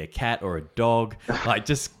you rather be a cat or a dog? Like,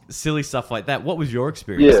 just silly stuff like that. What was your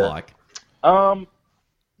experience like?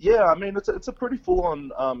 Yeah, I mean, it's a pretty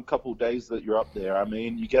full-on couple of days that you're up there. I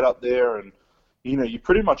mean, you get up there and, you're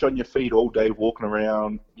pretty much on your feet all day walking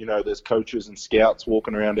around. There's coaches and scouts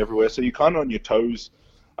walking around everywhere. So you're kind of on your toes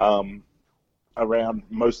around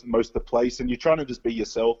most of the place, and you're trying to just be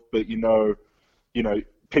yourself, but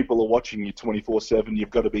people are watching you 24/7. You've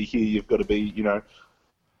got to be here. You've got to be,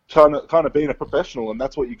 kind of being a professional, and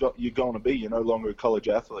that's what you're going to be. You're no longer a college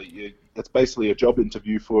athlete. It's basically a job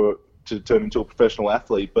interview to turn into a professional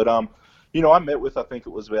athlete. But I met with, I think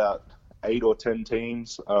it was about 8 or 10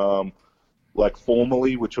 teams, like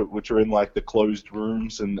formally, which are in like the closed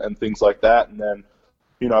rooms and things like that. And then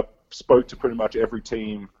I spoke to pretty much every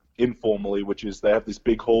team informally, which is they have this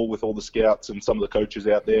big hall with all the scouts and some of the coaches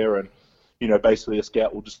out there, and basically a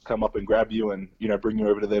scout will just come up and grab you and bring you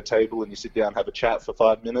over to their table, and you sit down and have a chat for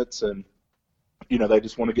 5 minutes, and they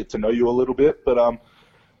just want to get to know you a little bit. But I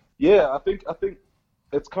think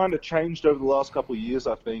it's kind of changed over the last couple of years.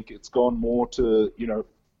 I think it's gone more to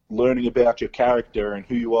learning about your character and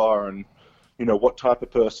who you are, and what type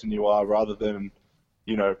of person you are, rather than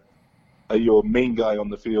are you a mean guy on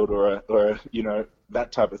the field or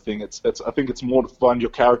that type of thing. I think it's more to find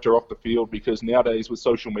your character off the field, because nowadays with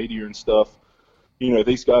social media and stuff,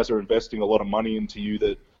 these guys are investing a lot of money into you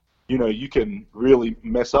that you can really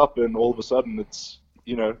mess up, and all of a sudden it's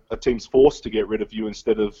a team's forced to get rid of you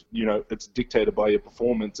instead of it's dictated by your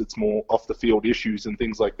performance. It's more off the field issues and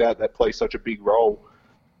things like that play such a big role.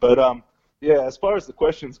 But as far as the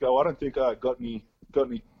questions go, I don't think I got any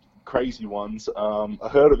crazy ones. I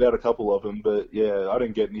heard about a couple of them, but I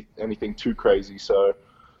didn't get anything too crazy. So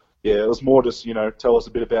it was more just tell us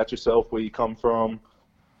a bit about yourself, where you come from,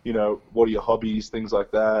 what are your hobbies, things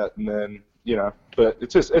like that, and then but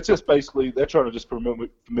it's just basically they're trying to just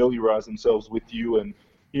familiarize themselves with you, and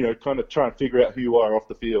kind of try and figure out who you are off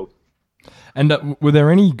the field. And were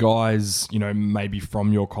there any guys, maybe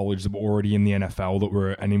from your college that were already in the NFL that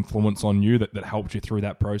were an influence on you that helped you through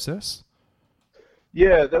that process?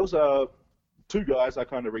 Yeah, there was two guys I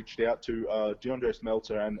kind of reached out to, DeAndre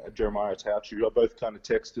Smelter and Jeremiah Tauchu. I both kind of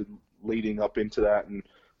texted leading up into that and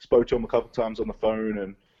spoke to them a couple of times on the phone,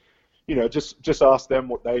 and just asked them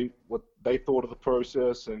what they thought of the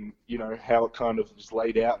process, and how it kind of just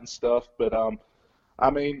laid out and stuff. But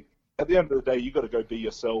I mean, at the end of the day, you got to go be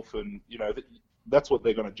yourself, and that's what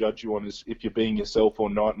they're going to judge you on, is if you're being yourself or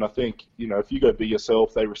not. And I think if you go be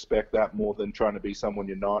yourself, they respect that more than trying to be someone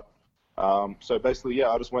you're not. So basically,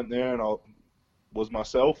 I just went there and I was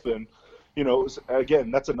myself, and it was,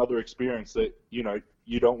 again, that's another experience that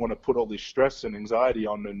you don't want to put all this stress and anxiety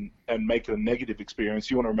on and make it a negative experience.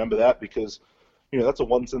 You want to remember that, because that's a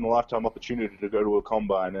once in a lifetime opportunity to go to a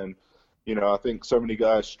combine, and I think so many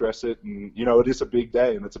guys stress it, and it is a big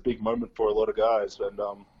day and it's a big moment for a lot of guys, and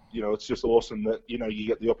it's just awesome that you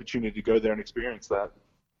get the opportunity to go there and experience that.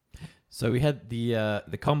 So we had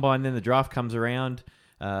the combine, then the draft comes around.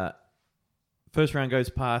 First round goes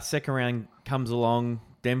past, second round comes along,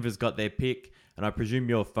 Denver's got their pick, and I presume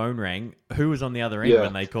your phone rang. Who was on the other end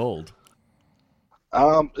when they called?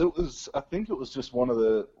 I think it was just one of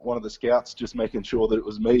the scouts just making sure that it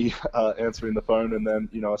was me answering the phone, and then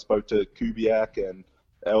I spoke to Kubiak and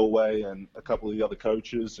Elway and a couple of the other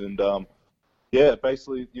coaches, and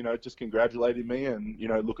basically just congratulating me and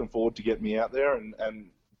looking forward to getting me out there and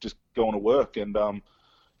just going to work, and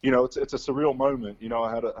it's a surreal moment. I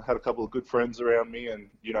had a couple of good friends around me, and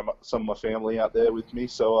some of my family out there with me,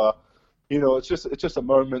 so it's just a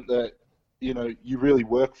moment that you really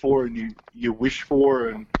work for and you wish for,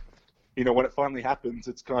 and when it finally happens,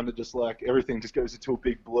 it's kind of just like everything just goes into a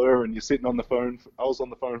big blur, and you're sitting on the phone. I was on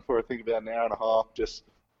the phone for I think about an hour and a half, just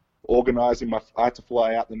organizing I had to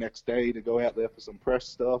fly out the next day to go out there for some press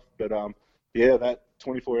stuff, but that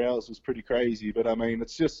 24 hours was pretty crazy. But I mean,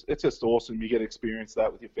 it's just awesome. You get to experience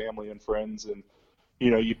that with your family and friends, and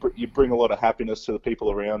you bring a lot of happiness to the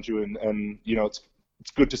people around you, and it's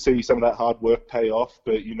good to see some of that hard work pay off,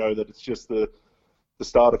 but that it's just the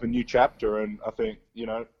start of a new chapter, and I think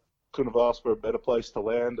couldn't have asked for a better place to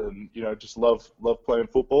land, and just love playing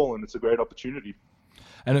football, and it's a great opportunity.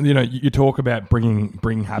 And you talk about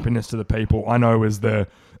bringing happiness to the people. I know as the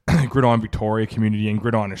Gridiron Victoria community and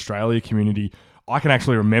Gridiron Australia community, I can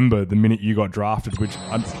actually remember the minute you got drafted, which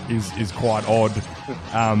is quite odd.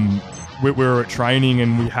 We were at training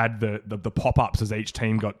and we had the pop-ups as each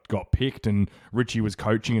team got picked, and Richie was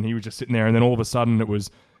coaching and he was just sitting there, and then all of a sudden it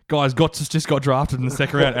was, guys, Gotsis just got drafted in the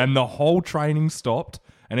second round, and the whole training stopped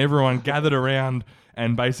and everyone gathered around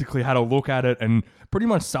and basically had a look at it and pretty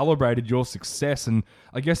much celebrated your success. And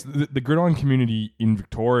I guess the gridiron community in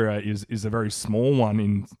Victoria is a very small one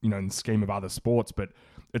in the scheme of other sports, but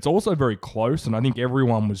it's also very close, and I think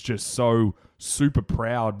everyone was just so super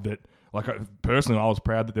proud that, personally, I was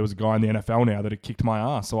proud that there was a guy in the NFL now that had kicked my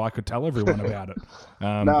ass, so I could tell everyone about it.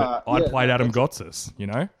 I played Adam Gotsis,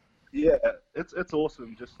 Yeah, it's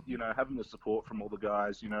awesome just, having the support from all the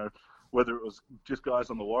guys, whether it was just guys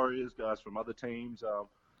on the Warriors, guys from other teams.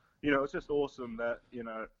 It's just awesome that,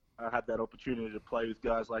 I had that opportunity to play with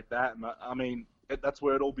guys like that. And I mean, that's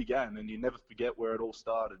where it all began, and you never forget where it all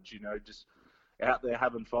started, just out there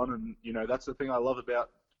having fun. And, that's the thing I love about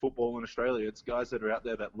football in Australia. It's guys that are out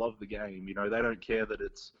there that love the game. They don't care that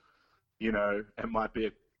it's, it might be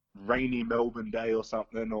a rainy Melbourne day or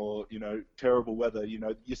something, or, terrible weather.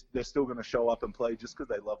 They're still going to show up and play just because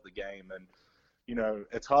they love the game. And,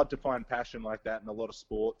 it's hard to find passion like that in a lot of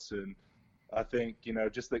sports. And I think,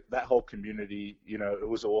 just that whole community, it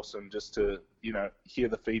was awesome just to, hear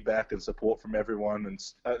the feedback and support from everyone.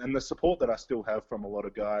 And the support that I still have from a lot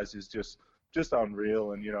of guys is just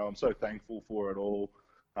unreal. And, I'm so thankful for it all.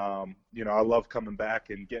 I love coming back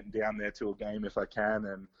and getting down there to a game if I can,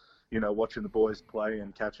 and, watching the boys play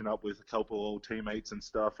and catching up with a couple of old teammates and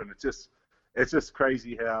stuff. And it's just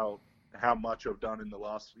crazy how much I've done in the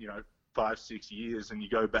last, 5-6 years. And you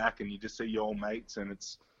go back and you just see your old mates, and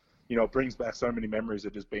it's, it brings back so many memories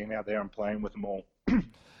of just being out there and playing with them all.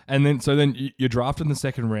 And then you're drafted in the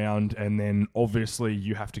second round, and then obviously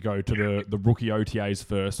you have to go to the rookie OTAs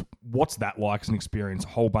first. What's that like as an experience? A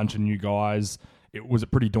whole bunch of new guys. Was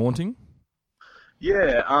it pretty daunting?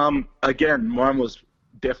 Yeah. Again, mine was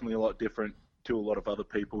definitely a lot different to a lot of other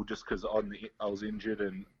people, just because I was injured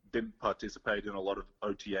and didn't participate in a lot of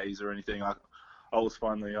OTAs or anything. I was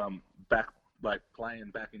finally back, like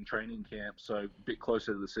playing back in training camp, so a bit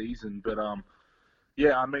closer to the season. But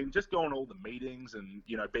yeah, just going to all the meetings and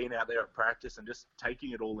being out there at practice and just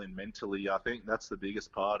taking it all in mentally. I think that's the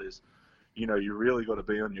biggest part is, you really got to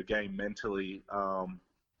be on your game mentally,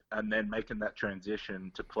 and then making that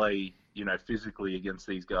transition to play, physically against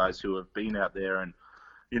these guys who have been out there and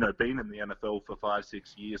been in the NFL for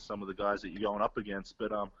 5-6 years. Some of the guys that you're going up against,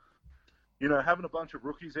 but having a bunch of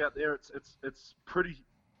rookies out there, it's pretty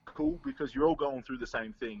cool because you're all going through the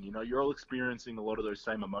same thing. You're all experiencing a lot of those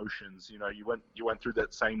same emotions. You went through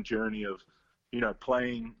that same journey of,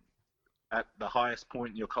 playing at the highest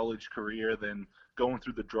point in your college career, then going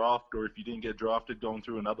through the draft, or if you didn't get drafted, going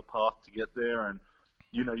through another path to get there. And,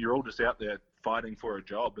 you're all just out there fighting for a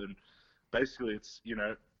job. And basically it's,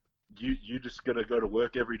 you just got to go to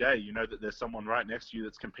work every day. You know that there's someone right next to you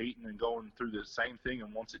that's competing and going through the same thing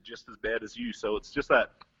and wants it just as bad as you. So it's just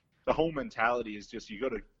that the whole mentality is just, you got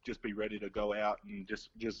to just be ready to go out and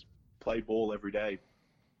just play ball every day.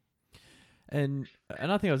 And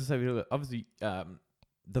I think I was just saying, obviously,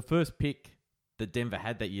 the first pick that Denver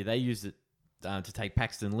had that year, they used it to take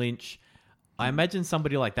Paxton Lynch. I imagine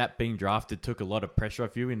somebody like that being drafted took a lot of pressure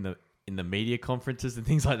off you in the media conferences and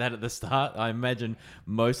things like that at the start. I imagine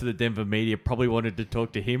most of the Denver media probably wanted to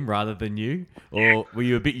talk to him rather than you, or were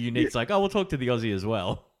you a bit unique? It's like, we'll talk to the Aussie as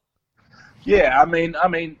well. Yeah,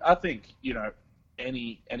 I think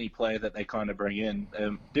any player that they kind of bring in,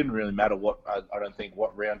 didn't really matter I don't think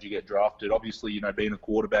what round you get drafted. Obviously, being a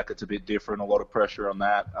quarterback, it's a bit different, a lot of pressure on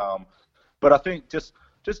that. But I think just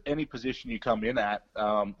any position you come in at,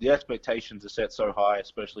 the expectations are set so high,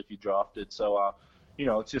 especially if you're drafted. So,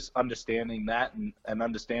 it's just understanding that and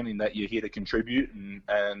understanding that you're here to contribute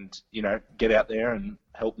and get out there and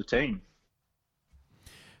help the team.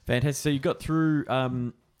 Fantastic. So you got through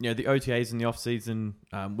the OTAs and the off-season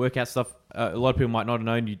workout stuff. A lot of people might not have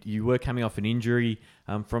known you were coming off an injury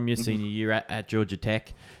from your senior year at Georgia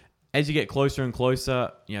Tech. As you get closer and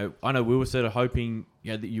closer, I know we were sort of hoping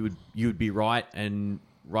that you would be right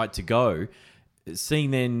to go. Seeing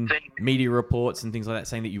then media reports and things like that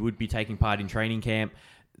saying that you would be taking part in training camp,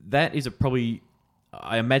 that is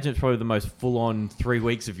I imagine it's probably the most full-on 3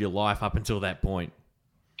 weeks of your life up until that point.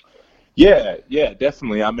 Yeah,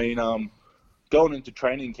 definitely. Going into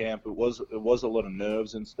training camp, it was a lot of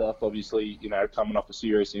nerves and stuff. Obviously, coming off a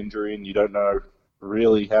serious injury and you don't know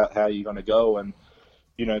really how you're going to go. And,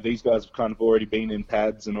 these guys have kind of already been in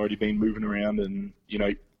pads and already been moving around, and,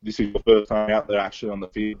 this is your first time out there actually on the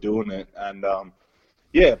field doing it. And,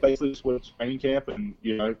 basically just went to training camp and,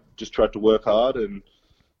 just tried to work hard. And,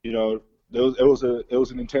 it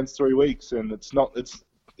was an intense 3 weeks, and it's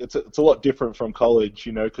a lot different from college,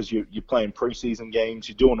 because you're playing preseason games,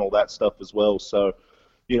 you're doing all that stuff as well. So,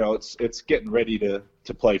 it's getting ready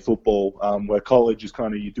to play football, where college is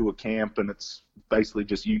kind of, you do a camp and it's basically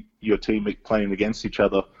just your team playing against each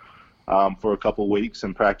other for a couple of weeks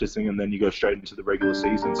and practicing, and then you go straight into the regular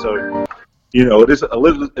season. So, it is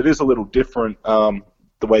a little different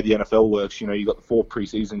the way the NFL works. You got the 4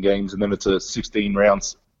 preseason games, and then it's a 16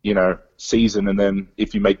 rounds, season, and then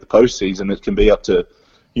if you make the postseason, it can be up to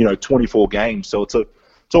 24 games. So it's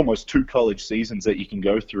almost 2 college seasons that you can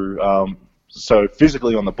go through. So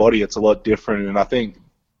physically on the body, it's a lot different. And I think,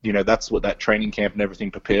 that's what that training camp and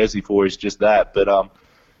everything prepares you for, is just that. But,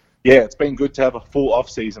 it's been good to have a full off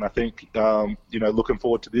season. I think, looking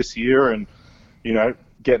forward to this year and,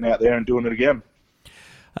 getting out there and doing it again.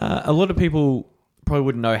 A lot of people probably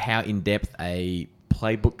wouldn't know how in-depth a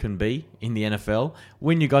playbook can be in the NFL.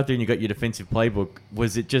 When you got there and you got your defensive playbook,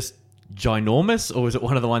 was it just ginormous, or was it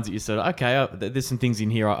one of the ones that you said, okay, there's some things in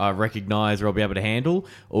here I recognize or I'll be able to handle,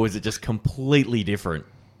 or was it just completely different?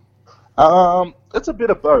 It's a bit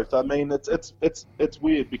of both. I mean, it's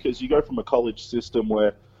weird because you go from a college system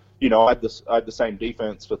where, I had the same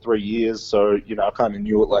defense for 3 years, so I kind of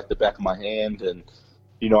knew it like the back of my hand, and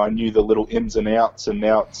I knew the little ins and outs, and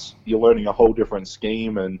now you're learning a whole different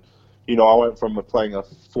scheme, and I went from playing a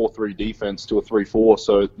 4-3 defense to a 3-4,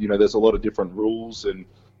 so there's a lot of different rules, and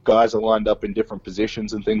guys are lined up in different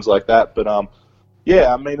positions and things like that. But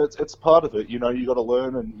yeah, I mean, it's part of it. You got to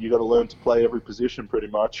learn, and you got to learn to play every position pretty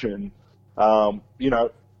much, and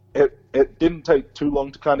it didn't take too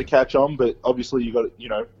long to kind of catch on, but obviously you got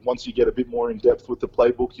to, once you get a bit more in depth with the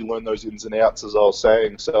playbook, you learn those ins and outs, as I was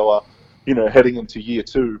saying. So, heading into year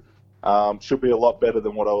 2, should be a lot better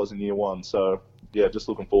than what I was in year 1. So, yeah, just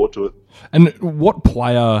looking forward to it. And what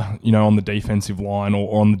player, on the defensive line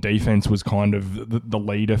or on the defense was kind of the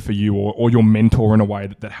leader for you, or your mentor in a way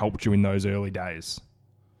that helped you in those early days?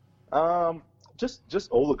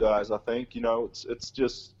 Just all the guys, I think. It's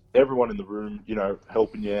just everyone in the room,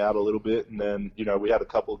 helping you out a little bit. And then, we had a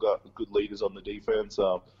couple of good leaders on the defense.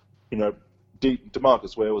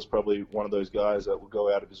 DeMarcus Ware was probably one of those guys that would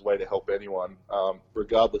go out of his way to help anyone,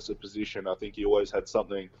 regardless of position. I think he always had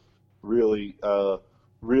something really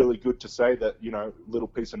good to say, that little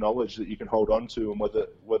piece of knowledge that you can hold on to, and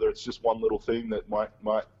whether it's just one little thing that might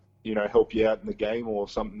help you out in the game, or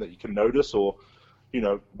something that you can notice, or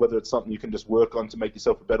whether it's something you can just work on to make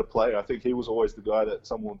yourself a better player. I think he was always the guy that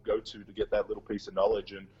someone would go to get that little piece of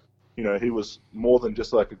knowledge. And he was more than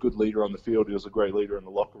just like a good leader on the field. He was a great leader in the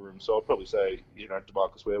locker room. So I'd probably say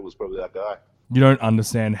DeMarcus Ware was probably that guy. You don't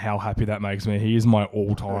understand how happy that makes me. He is my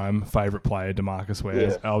all-time favourite player, DeMarcus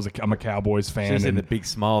Ware. Yeah. I'm a Cowboys fan. Just in the big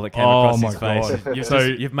smile that came across his face.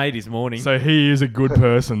 God. You've made his morning. So he is a good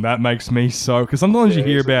person. That makes me so... Because sometimes you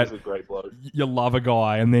hear about... He's a great bloke. You love a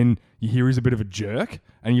guy, and then you hear he's a bit of a jerk,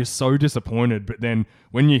 and you're so disappointed. But then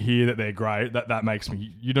when you hear that they're great, that makes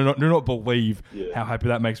me... You do not believe how happy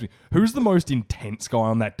that makes me. Who's the most intense guy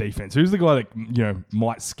on that defense? Who's the guy that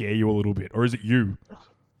might scare you a little bit? Or is it you?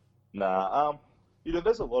 Nah,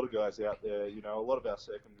 there's a lot of guys out there, a lot of our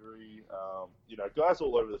secondary, guys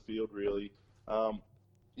all over the field, really.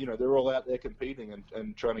 They're all out there competing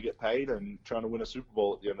and trying to get paid and trying to win a Super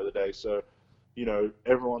Bowl at the end of the day. So,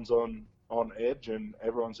 everyone's on edge, and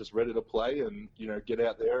everyone's just ready to play and, get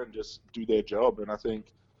out there and just do their job. And I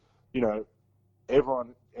think,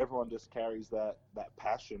 everyone just carries that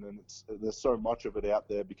passion, and there's so much of it out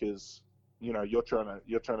there because, you're trying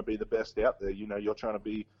to be the best out there. You're trying to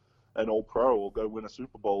be an all-pro or go win a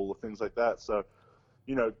Super Bowl or things like that. So,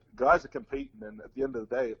 guys are competing, and at the end of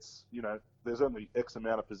the day, it's, there's only X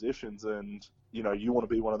amount of positions, and, you want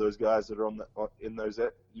to be one of those guys that are in those,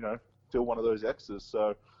 still one of those X's.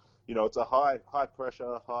 So, it's a high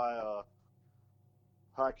pressure, high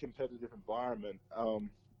competitive environment.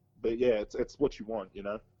 But yeah, it's what you want,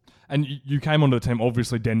 And you came onto the team.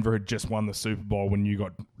 Obviously, Denver had just won the Super Bowl when you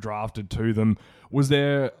got drafted to them. Was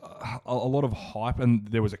there a lot of hype, and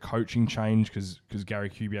there was a coaching change because Gary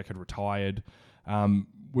Kubiak had retired?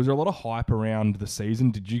 Was there a lot of hype around the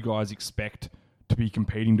season? Did you guys expect to be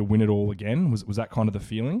competing to win it all again? Was that kind of the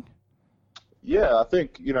feeling? Yeah, I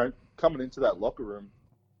think, coming into that locker room,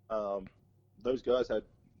 those guys had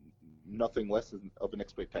nothing less of an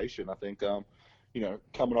expectation. I think,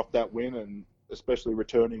 coming off that win and especially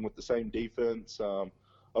returning with the same defense.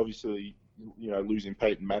 Obviously, losing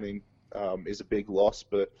Peyton Manning is a big loss,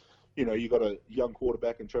 but, you got a young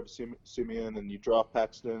quarterback in Trevor Siemian, and you draft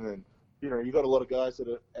Paxton, and, you got a lot of guys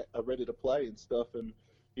that are ready to play and stuff, and,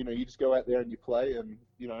 you just go out there and you play, and,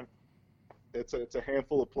 it's a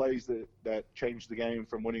handful of plays that change the game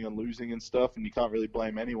from winning and losing and stuff, and you can't really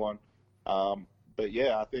blame anyone. But,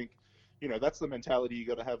 yeah, I think, that's the mentality you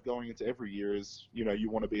got to have going into every year is, you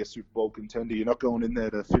want to be a Super Bowl contender. You're not going in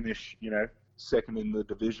there to finish, second in the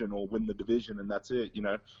division or win the division and that's it.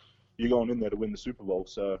 You're going in there to win the Super Bowl.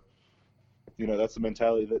 So, that's the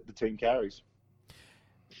mentality that the team carries.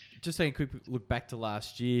 Just saying a quick look back to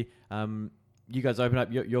last year. You guys opened up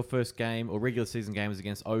your first game or regular season game was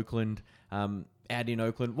against Oakland, out in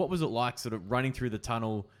Oakland. What was it like sort of running through the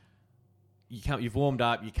tunnel? You've warmed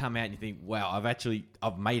up, you come out and you think, wow,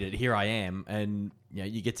 I've made it. Here I am. And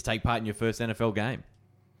you get to take part in your first NFL game.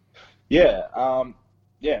 Yeah.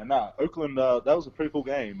 Oakland, that was a pretty cool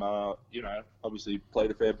game. Obviously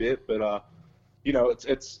played a fair bit, but,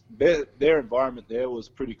 it's their environment there was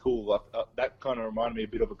pretty cool. That kind of reminded me a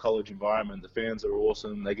bit of a college environment. The fans are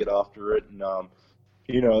awesome. They get after it. And,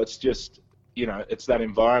 it's just, it's that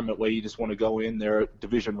environment where you just want to go in. They're a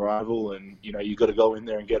division rival, and you got to go in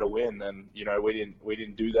there and get a win. And we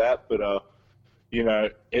didn't do that, but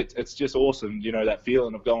it's just awesome. That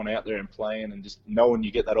feeling of going out there and playing and just knowing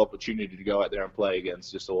you get that opportunity to go out there and play again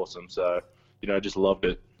is just awesome. So, I just loved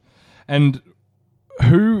it. And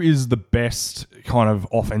who is the best kind of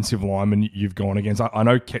offensive lineman you've gone against? I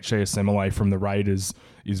know Ketche Asemele from the Raiders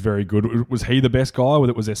is very good. Was he the best guy,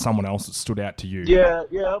 or was there someone else that stood out to you? Yeah,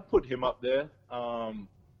 I'll put him up there.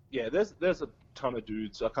 There's a ton of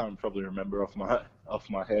dudes. I can't probably remember off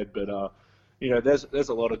my head, but there's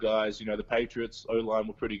a lot of guys. The Patriots O-line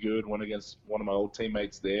were pretty good. Went against one of my old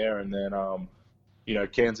teammates there, and then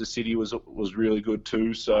Kansas City was really good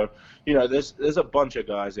too. So, there's a bunch of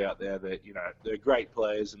guys out there that, they're great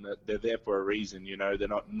players and they're there for a reason. They're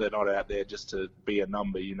not out there just to be a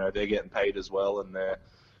number. They're getting paid as well, and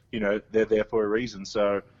they're there for a reason.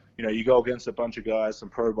 So, you go against a bunch of guys, some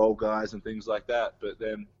Pro Bowl guys and things like that. But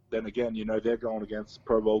then again, they're going against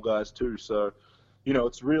Pro Bowl guys too. So,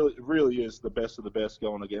 it really is the best of the best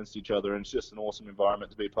going against each other, and it's just an awesome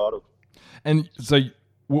environment to be part of. And so,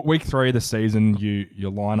 week 3 of the season, you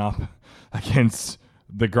line up against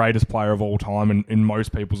the greatest player of all time, and in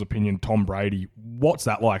most people's opinion, Tom Brady. What's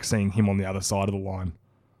that like, seeing him on the other side of the line?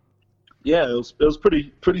 Yeah, it was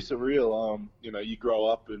pretty surreal. You grow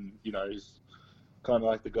up and he's kind of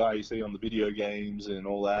like the guy you see on the video games and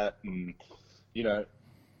all that, and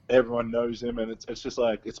everyone knows him, and it's just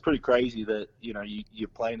like, it's pretty crazy that you're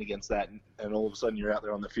playing against that, and all of a sudden you're out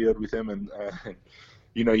there on the field with him, and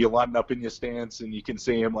you're lining up in your stance, and you can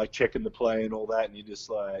see him like checking the play and all that, and you're just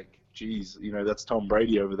like, geez, that's Tom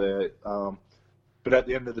Brady over there. But at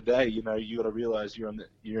the end of the day, you got to realize you're in the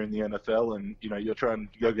NFL, and you're trying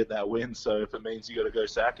to go get that win. So if it means you got to go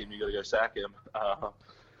sack him, you got to go sack him.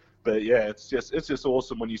 But yeah, it's just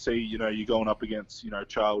awesome when you see you're going up against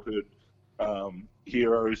childhood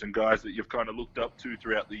heroes and guys that you've kind of looked up to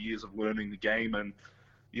throughout the years of learning the game, and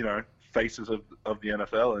faces of the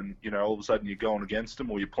NFL, and all of a sudden you're going against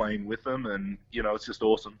them or you're playing with them, and it's just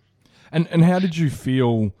awesome. And how did you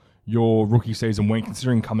feel your rookie season went,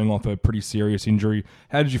 considering coming off a pretty serious injury?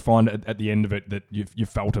 How did you find at the end of it that you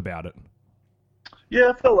felt about it? Yeah,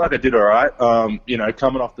 I felt like I did all right.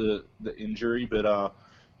 Coming off the injury, but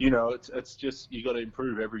it's just, you got to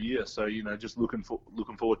improve every year. So just looking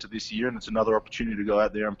forward to this year, and it's another opportunity to go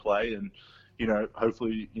out there and play, and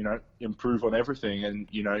hopefully improve on everything, and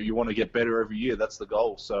you want to get better every year. That's the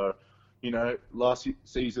goal. So last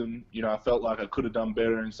season, I felt like I could have done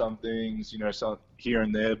better in some things, some here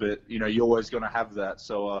and there, but you're always going to have that.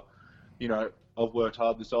 So I've worked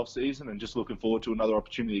hard this off season, and just looking forward to another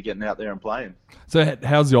opportunity getting out there and playing. So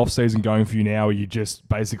how's the off season going for you now? Are you just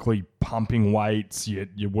basically pumping weights?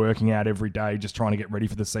 You're working out every day, just trying to get ready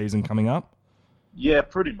for the season coming up? Yeah,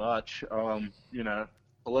 pretty much.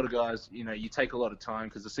 A lot of guys, you take a lot of time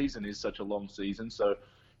because the season is such a long season. So,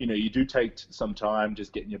 you do take some time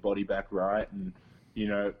just getting your body back right, and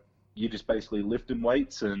you're just basically lifting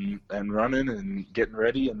weights and running and getting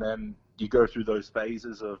ready, and then you go through those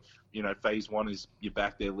phases of, phase 1 is you're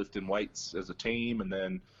back there lifting weights as a team, and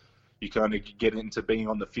then you kind of get into being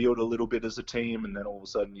on the field a little bit as a team, and then all of a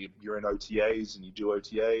sudden you're in OTAs and you do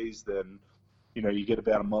OTAs, then, you get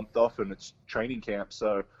about a month off and it's training camp.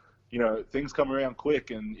 So, things come around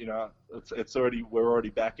quick, and, we're already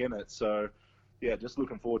back in it. So, yeah, just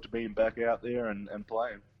looking forward to being back out there and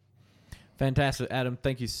playing. Fantastic, Adam.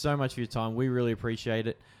 Thank you so much for your time. We really appreciate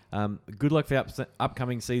it. Good luck for the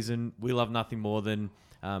upcoming season. We love nothing more than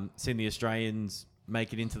seeing the Australians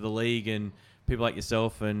make it into the league, and people like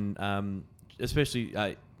yourself, and especially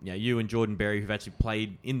you and Jordan Berry, who've actually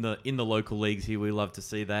played in the local leagues here. We love to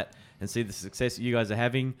see that and see the success that you guys are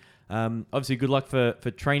having. Obviously, good luck for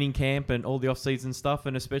training camp and all the off-season stuff,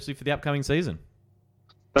 and especially for the upcoming season.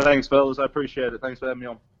 Thanks, fellas. I appreciate it. Thanks for having me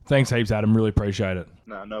on. Thanks heaps, Adam. Really appreciate it.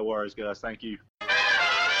 No worries, guys. Thank you.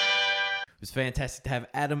 It was fantastic to have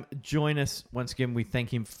Adam join us. Once again, we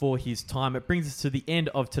thank him for his time. It brings us to the end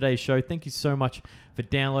of today's show. Thank you so much for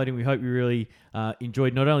downloading. We hope you really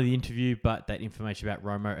enjoyed not only the interview, but that information about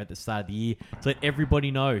Romo at the start of the year. To let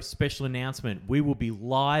everybody know, special announcement, we will be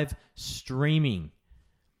live streaming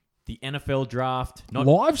the NFL draft.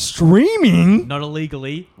 Live streaming? Not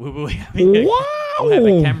illegally. We'll have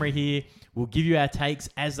a camera here. We'll give you our takes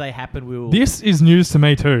as they happen. This is news to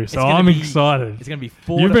me too, so I'm excited. It's going to be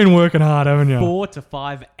You've been working hard, haven't you? 4 to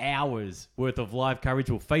 5 hours worth of live coverage.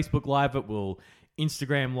 We'll Facebook Live it. We'll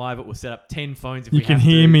Instagram Live it. We'll set up 10 phones if we have to. You can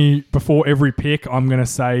hear me before every pick. I'm going to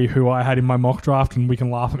say who I had in my mock draft, and we can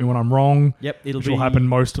laugh at me when I'm wrong. Yep, which will happen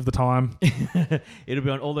most of the time. It'll be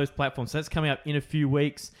on all those platforms. So that's coming up in a few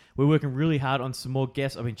weeks. We're working really hard on some more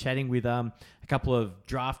guests. I've been chatting with a couple of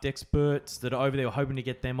draft experts that are over there. We're hoping to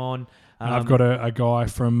get them on. I've got a guy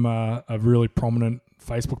from a really prominent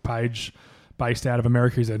Facebook page based out of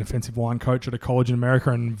America. He's an offensive line coach at a college in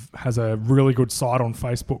America and has a really good site on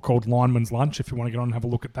Facebook called Lineman's Lunch. If you want to get on and have a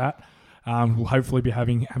look at that, we'll hopefully be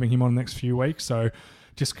having him on the next few weeks. So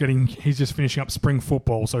he's just finishing up spring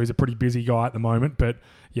football, so he's a pretty busy guy at the moment. But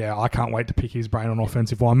yeah, I can't wait to pick his brain on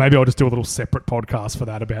offensive line. Maybe I'll just do a little separate podcast for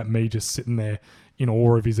that about me just sitting there in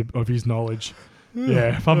awe of his knowledge.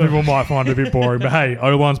 Yeah, some people might find it a bit boring, but hey,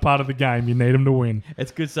 O-line's part of the game. You need them to win.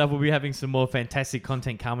 It's good stuff. We'll be having some more fantastic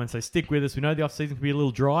content coming, so stick with us. We know the off-season can be a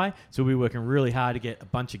little dry, so we'll be working really hard to get a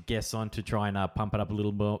bunch of guests on to try and pump it up a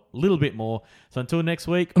little bit more. So until next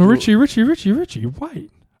week. And Richie, wait.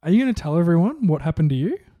 Are you going to tell everyone what happened to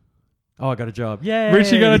you? Oh, I got a job. Yay!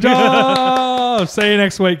 Richie got a job! See you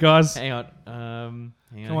next week, guys. Hang on. Come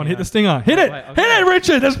on, hit the stinger. Hit it! Hit it,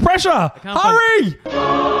 Richard! There's pressure! Hurry!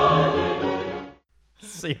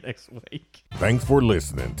 See you next week. Thanks for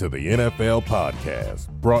listening to the NFL Podcast,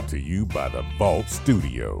 brought to you by the Vault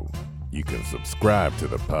Studio. You can subscribe to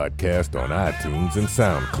the podcast on iTunes and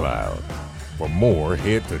SoundCloud. For more,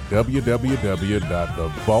 head to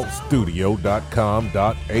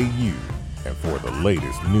www.thevaultstudio.com.au. And for the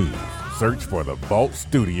latest news, search for the Vault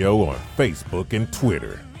Studio on Facebook and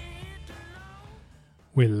Twitter.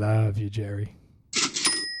 We love you, Jerry.